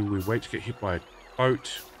you. We wait to get hit by a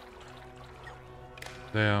boat.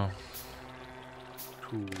 There.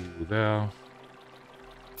 To there.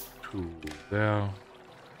 To there.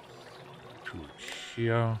 To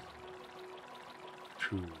here.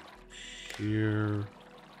 To here.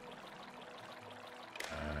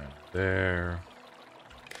 And there.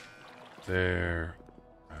 There.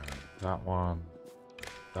 And that one.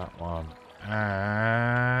 That one.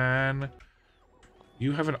 And...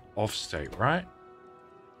 You have an off state, right?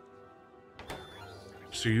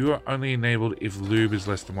 So you are only enabled if lube is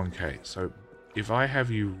less than 1k. So if I have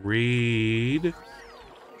you read...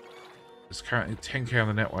 There's currently 10k on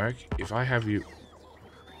the network. If I have you...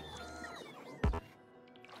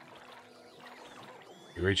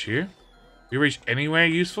 You reach here? You reach anywhere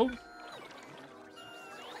useful?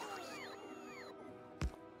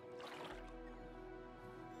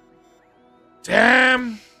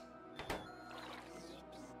 Damn!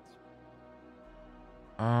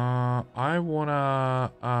 I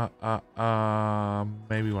wanna...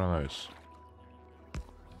 maybe one of those.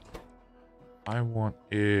 I want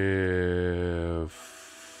if...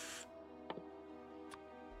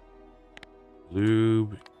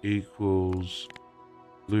 Lube equals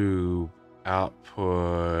lube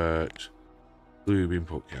output lube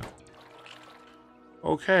input count.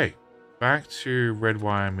 Okay, back to red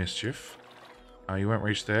wire mischief. You won't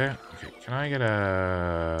reach there. Okay, can I get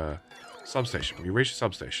a substation? We reach the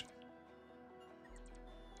substation.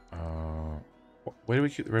 Where do we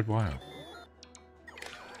keep the red wire?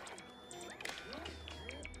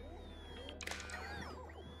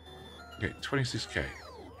 Okay, 26k.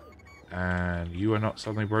 And you are not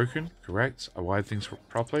suddenly broken, correct? I wired things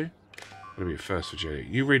properly. That'll be a first for Jetty.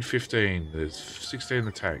 You read 15. There's 16 in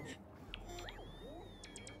the tank.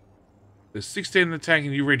 There's 16 in the tank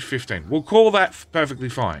and you read 15. We'll call that perfectly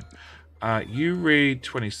fine. You read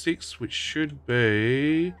 26, which should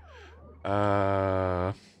be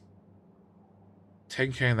 10k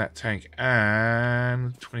in that tank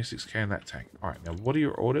and 26k in that tank. All right, now what are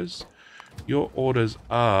your orders? Your orders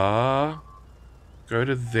are go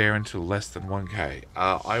to there until less than 1k.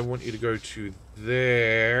 I want you to go to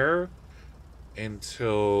there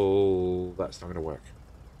until that's not going to work.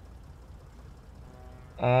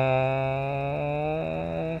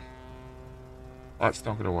 That's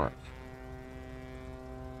not going to work.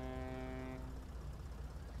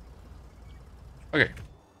 Okay.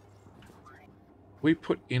 We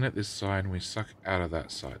put in at this side and we suck out of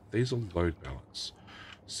that side. These are load balance.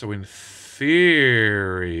 So in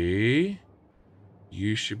theory,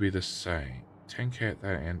 you should be the same. 10k at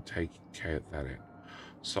that end, 10k at that end.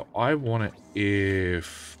 So I want it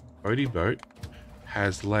if Bodie Boat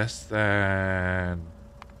has less than...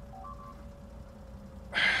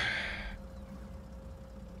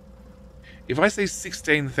 If I say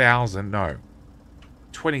 16,000, no.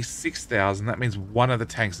 26,000, that means one of the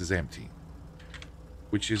tanks is empty.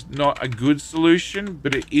 Which is not a good solution,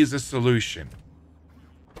 but it is a solution.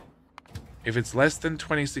 If it's less than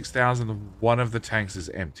 26,000, one of the tanks is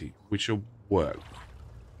empty, which will work.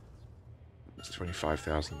 It's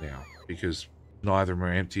 25,000 now, because neither of them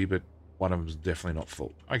are empty, but one of them is definitely not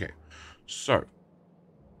full. Okay, so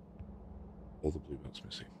all the blue belt's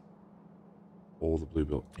missing. All the blue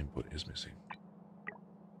belt input is missing.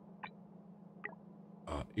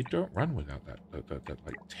 It don't run without that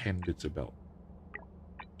like 10 bits of belt.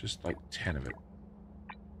 Just like 10 of it.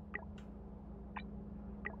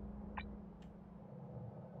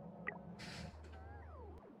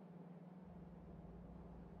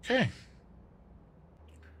 Okay.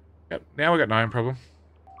 Yep, now we got 9 problem.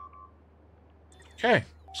 Okay,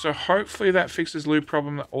 so hopefully that fixes lube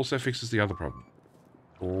problem. That also fixes the other problem.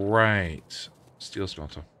 Great. Steel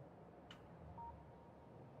smelter.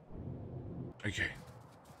 Okay.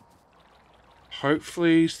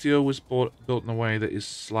 Hopefully steel was built in a way that is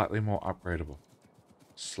slightly more upgradable.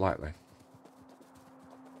 Slightly.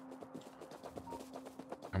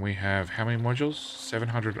 And we have how many modules?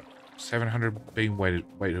 700 being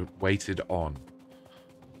weighted on.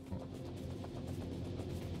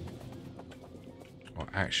 Well,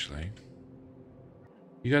 actually,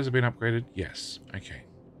 you guys have been upgraded? Yes. Okay.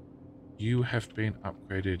 You have been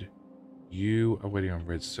upgraded. You are waiting on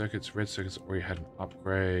red circuits. Red circuits already had an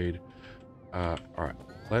upgrade. Alright.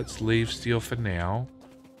 Let's leave steel for now,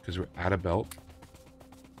 because we're out of belt.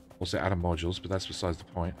 Also out of modules, but that's besides the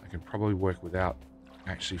point. I can probably work without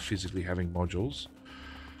actually physically having modules.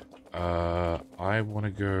 I want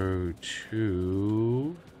to go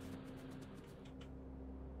to...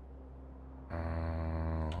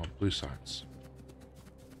 blue science.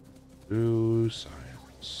 Blue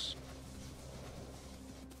science.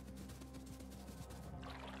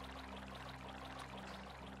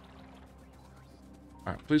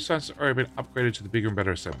 Alright, blue science has already been upgraded to the bigger and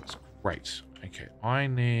better assemblies. Great. Okay, I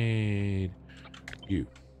need you.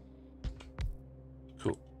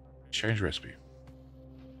 Cool. Change recipe.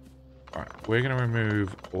 Alright, we're going to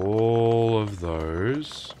remove all of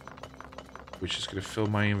those, which is going to fill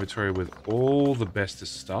my inventory with all the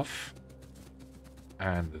bestest stuff.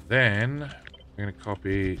 And then we're going to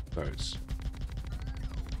copy those.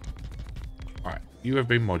 Alright, you have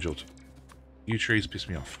been moduled. You trees piss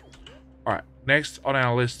me off. Alright, next on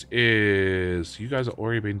our list is... You guys have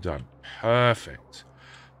already been done. Perfect.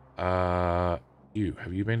 Have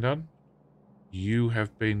you been done? You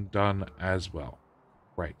have been done as well.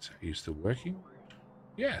 Great. Are you still working?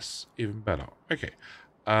 Yes, even better. Okay.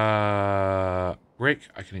 Brick,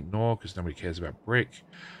 I can ignore because nobody cares about brick.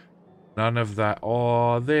 None of that.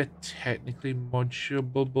 Oh, they're technically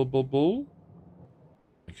modulable.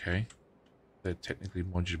 Okay. They're technically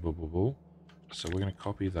modulable. So we're going to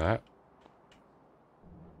copy that.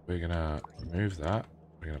 We're going to remove that.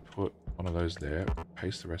 We're going to put one of those there.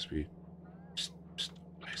 Paste the recipe. Psst, psst,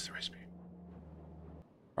 paste the recipe.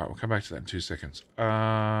 Alright, we'll come back to that in 2 seconds.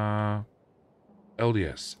 LDS.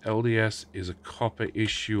 LDS is a copper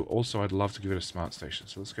issue. Also, I'd love to give it a smart station.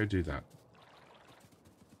 So let's go do that.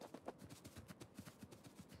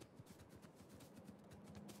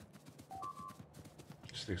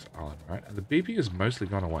 This island, right? And the BP has mostly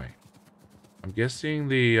gone away. I'm guessing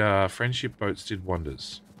the friendship boats did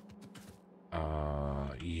wonders.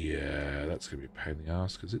 Yeah, that's going to be a pain in the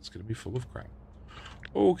ass because it's going to be full of crap.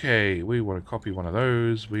 Okay, we want to copy one of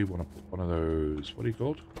those. We want to put one of those. What are you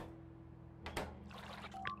called?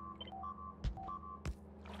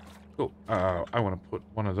 Cool. I want to put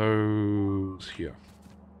one of those here.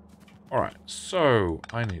 Alright, so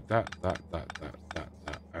I need that,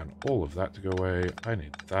 and all of that to go away. I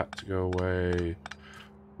need that to go away.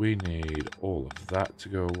 We need all of that to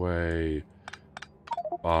go away.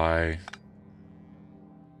 Bye.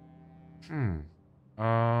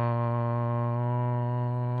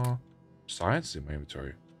 Science in my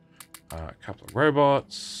inventory. A couple of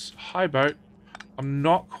robots. Hi, boat. I'm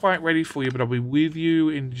not quite ready for you, but I'll be with you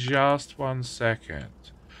in just 1 second.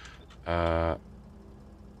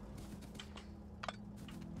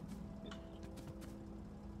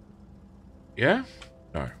 Yeah?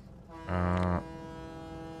 No.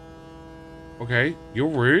 Okay, you're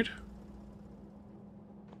rude.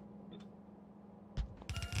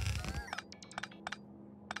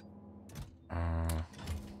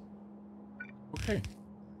 Okay.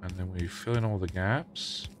 And then we fill in all the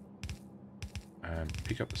gaps. And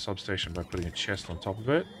pick up the substation by putting a chest on top of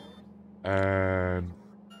it. And...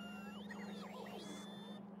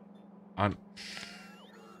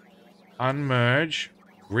 unmerge,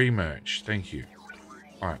 remerge. Thank you.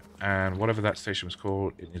 Alright, and whatever that station was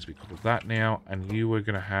called, it needs to be called that now. And you were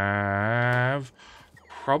going to have...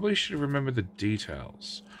 probably should have remembered the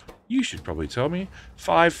details. You should probably tell me.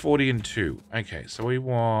 5, 40, and 2. Okay, so we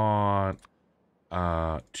want...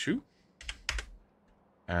 2.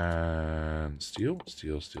 And steel.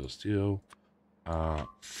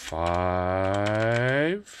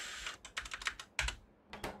 5.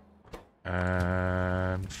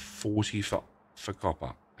 And 40 for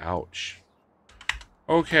copper. Ouch.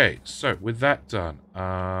 Okay, so with that done,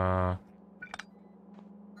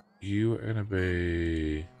 you are going to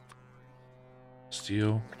be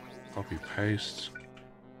steel, copy, paste.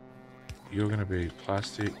 You're going to be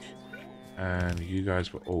plastic, and you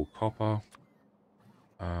guys were all copper.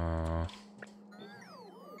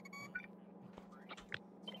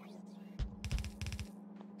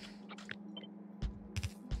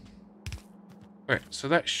 Okay, so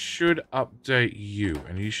that should update you,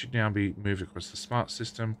 and you should now be moved across the smart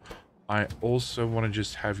system. I also want to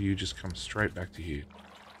just have you just come straight back to here,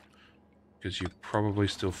 because you're probably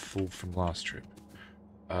still full from last trip.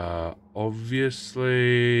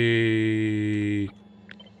 Obviously,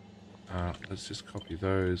 let's just copy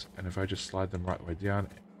those, and if I just slide them right the way down,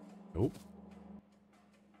 nope.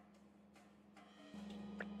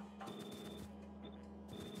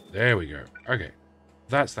 There we go. Okay,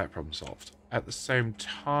 that's that problem solved. At the same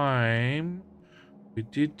time, we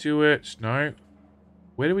did do it. No.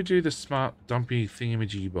 Where do we do the smart dumpy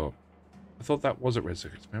thingamajiggy bob? I thought that was at red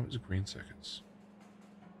circuits. Maybe it was at green circuits.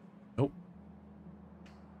 Nope.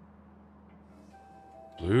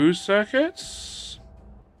 Blue circuits?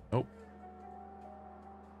 Nope.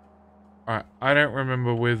 Alright, I don't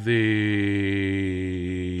remember where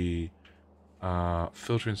the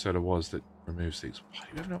filter inserter was that removes these. Why do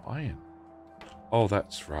you have no iron? Oh,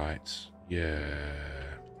 that's right. Yeah.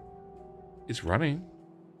 It's running.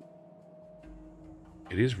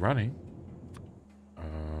 It is running.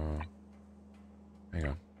 Hang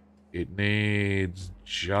on. It needs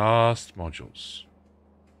just modules.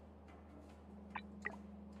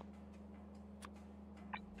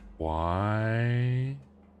 Why?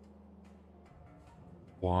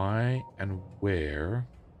 Why and where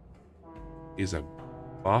is a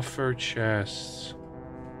buffer chest?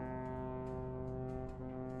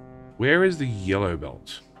 Where is the yellow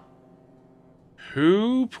belt?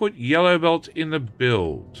 Who put yellow belt in the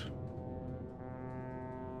build?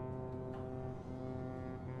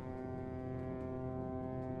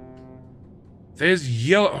 There's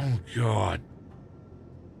yellow. Oh, God.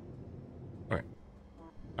 Okay.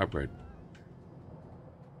 Upgrade.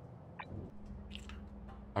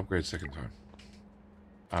 Upgrade second time.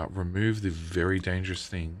 Remove the very dangerous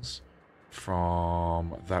things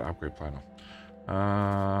from that upgrade planner.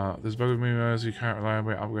 There's bug with me as you can't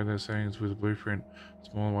reliably upgrade those settings with a blueprint.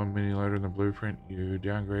 Smaller one mini loader in the blueprint. You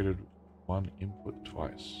downgraded one input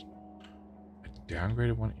twice. I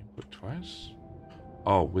downgraded one input twice?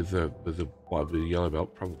 Oh, with the yellow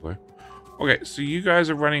belt, probably. Okay, so you guys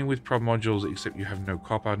are running with prob modules, except you have no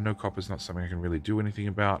copper. No copper is not something I can really do anything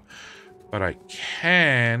about. But I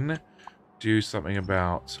can do something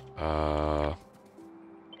about go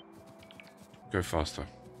faster.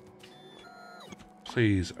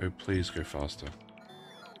 Please, oh please go faster.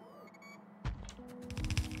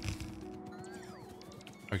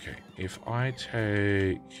 Okay, if I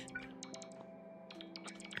take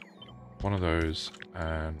one of those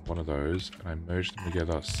and one of those and I merge them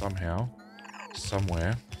together somehow,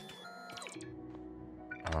 somewhere,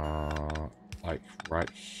 like right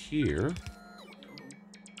here.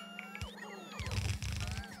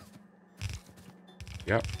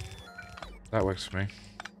 Yep, that works for me.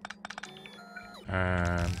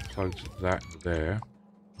 And plugged that there.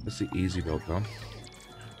 That's the easy belt done.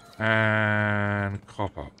 And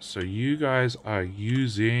copper. So you guys are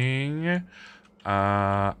using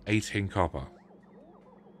 18 copper.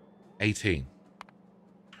 18.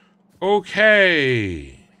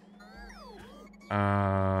 Okay.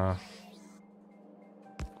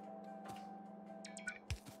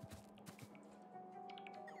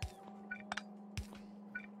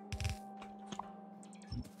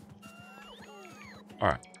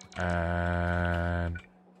 Alright. And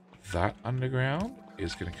that underground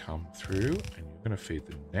is going to come through, and you're going to feed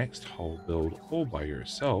the next whole build all by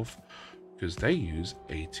yourself because they use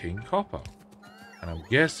 18 copper. And I'm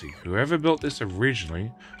guessing whoever built this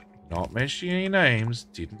originally, not mentioning any names,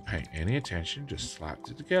 didn't pay any attention, just slapped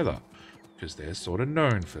it together because they're sort of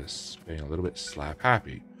known for being a little bit slap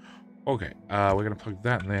happy. Okay, we're going to plug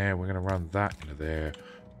that in there. We're going to run that into there.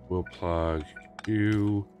 We'll plug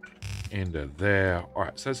you into there.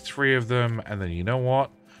 Alright, so that's 3 of them. And then you know what?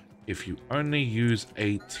 If you only use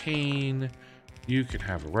 18, you can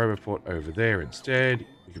have a roboport over there instead.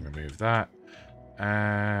 We can remove that.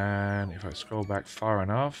 And if I scroll back far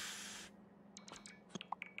enough,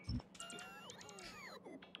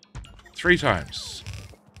 3 times.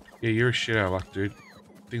 Yeah, you're a shit out of luck, dude.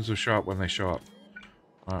 Things will show up when they show up.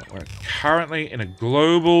 Alright, we're currently in a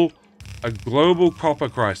global copper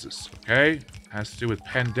crisis, okay? Has to do with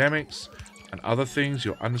pandemics and other things.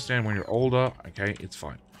 You'll understand when you're older, okay? It's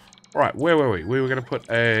fine. Alright, where were we? We were going to put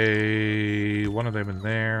one of them in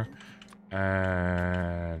there.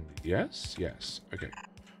 And yes, okay.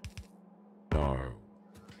 No.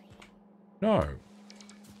 No.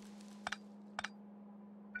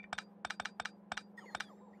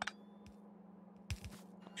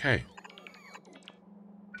 Okay.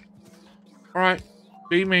 Alright,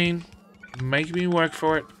 be mean. Make me work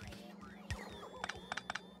for it.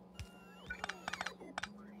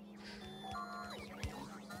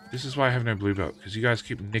 This is why I have no blue belt, because you guys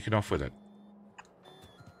keep nicking off with it.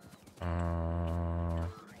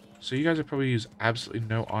 So you guys have probably used absolutely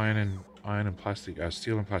no iron and plastic,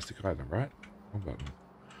 steel and plastic either, right? Wrong button.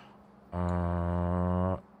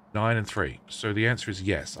 9 and 3. So the answer is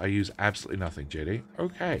yes. I use absolutely nothing, JD.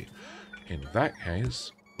 Okay. In that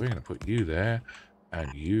case, we're going to put you there,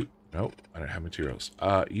 and you... Nope, I don't have materials.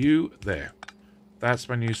 You there. That's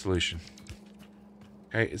my new solution.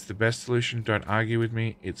 Okay, it's the best solution. Don't argue with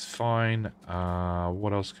me. It's fine.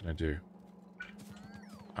 What else can I do?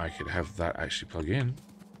 I could have that actually plug in.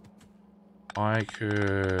 I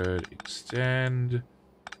could extend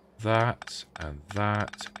that and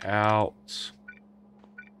that out.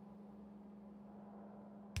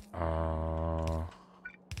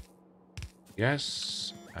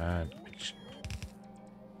 Yes, and...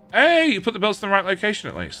 Hey, you put the belts in the right location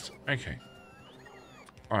at least. Okay.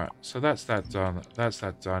 Alright, so that's that done. That's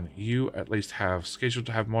that done. You at least have scheduled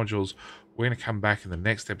to have modules. We're going to come back in the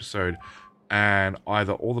next episode, and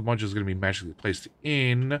either all the modules are going to be magically placed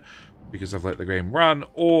in because I've let the game run,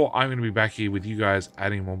 or I'm going to be back here with you guys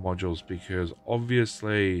adding more modules because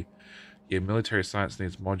obviously, yeah, military science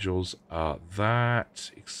needs modules.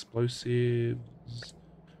 That, explosives...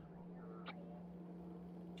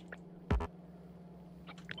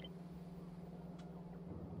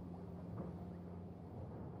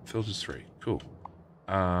 Filters 3. Cool.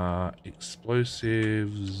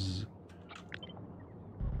 Explosives.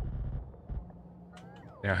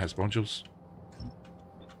 Now has modules.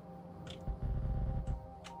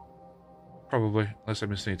 Probably. Unless I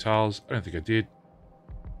missed any tiles. I don't think I did.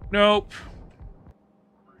 Nope.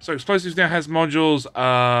 So explosives now has modules.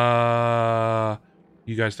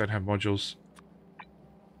 You guys don't have modules.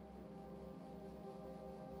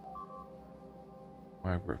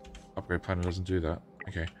 My upgrade planner doesn't do that.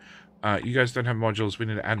 Okay. You guys don't have modules. We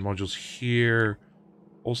need to add modules here.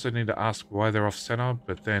 Also need to ask why they're off center,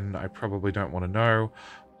 but then I probably don't want to know.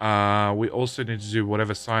 We also need to do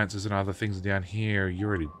whatever sciences and other things down here. You're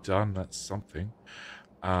already done. That's something.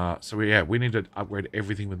 So we need to upgrade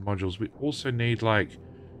everything with modules. We also need like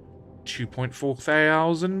 2.4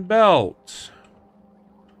 thousand belts.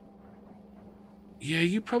 Yeah,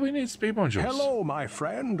 you probably need speed modules. Hello, my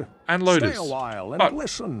friend. And loaders. Stay a while and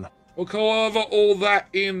listen. We'll cover all that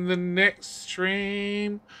in the next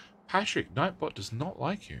stream. Patrick, Nightbot does not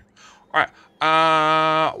like you. Alright,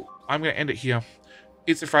 I'm going to end it here.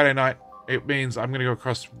 It's a Friday night. It means I'm going to go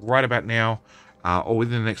across right about now, or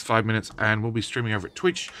within the next 5 minutes, and we'll be streaming over at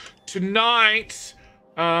Twitch. Tonight,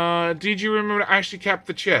 did you remember to actually cap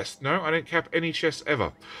the chest? No, I didn't cap any chests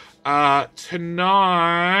ever.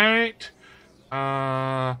 Tonight,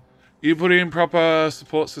 you put in proper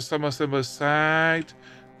support system assembly sagged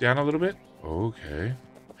down a little bit. Okay.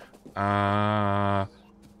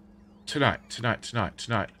 Tonight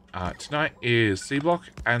is C block,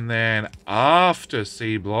 and then after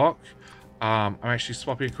C block, I'm actually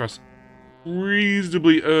swapping across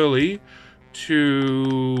reasonably early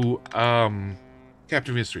to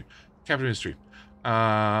Captain Mystery. Captain Mystery.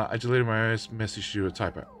 I deleted my message to do a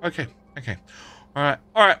typo. Okay. All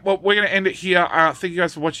right. Well, we're gonna end it here. Thank you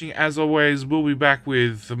guys for watching. As always, we'll be back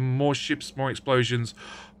with more ships, more explosions,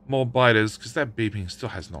 more biters, because that beeping still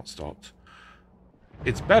has not stopped.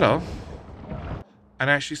 It's better. And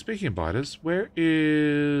actually, speaking of biters, where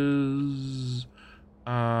is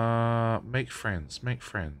make friends? Make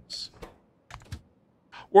friends.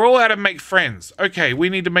 We're all out of make friends. Okay, we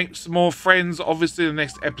need to make some more friends, obviously, in the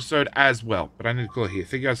next episode as well. But I need to call it here.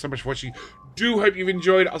 Thank you guys so much for watching. Do hope you've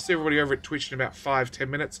enjoyed. I'll see everybody over at Twitch in about 5-10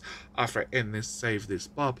 minutes. After I end this, save this,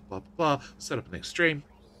 blah, blah, blah, blah, set up the next stream,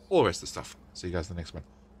 all the rest of the stuff. See you guys in the next one.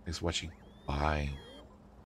 Thanks for watching. Bye.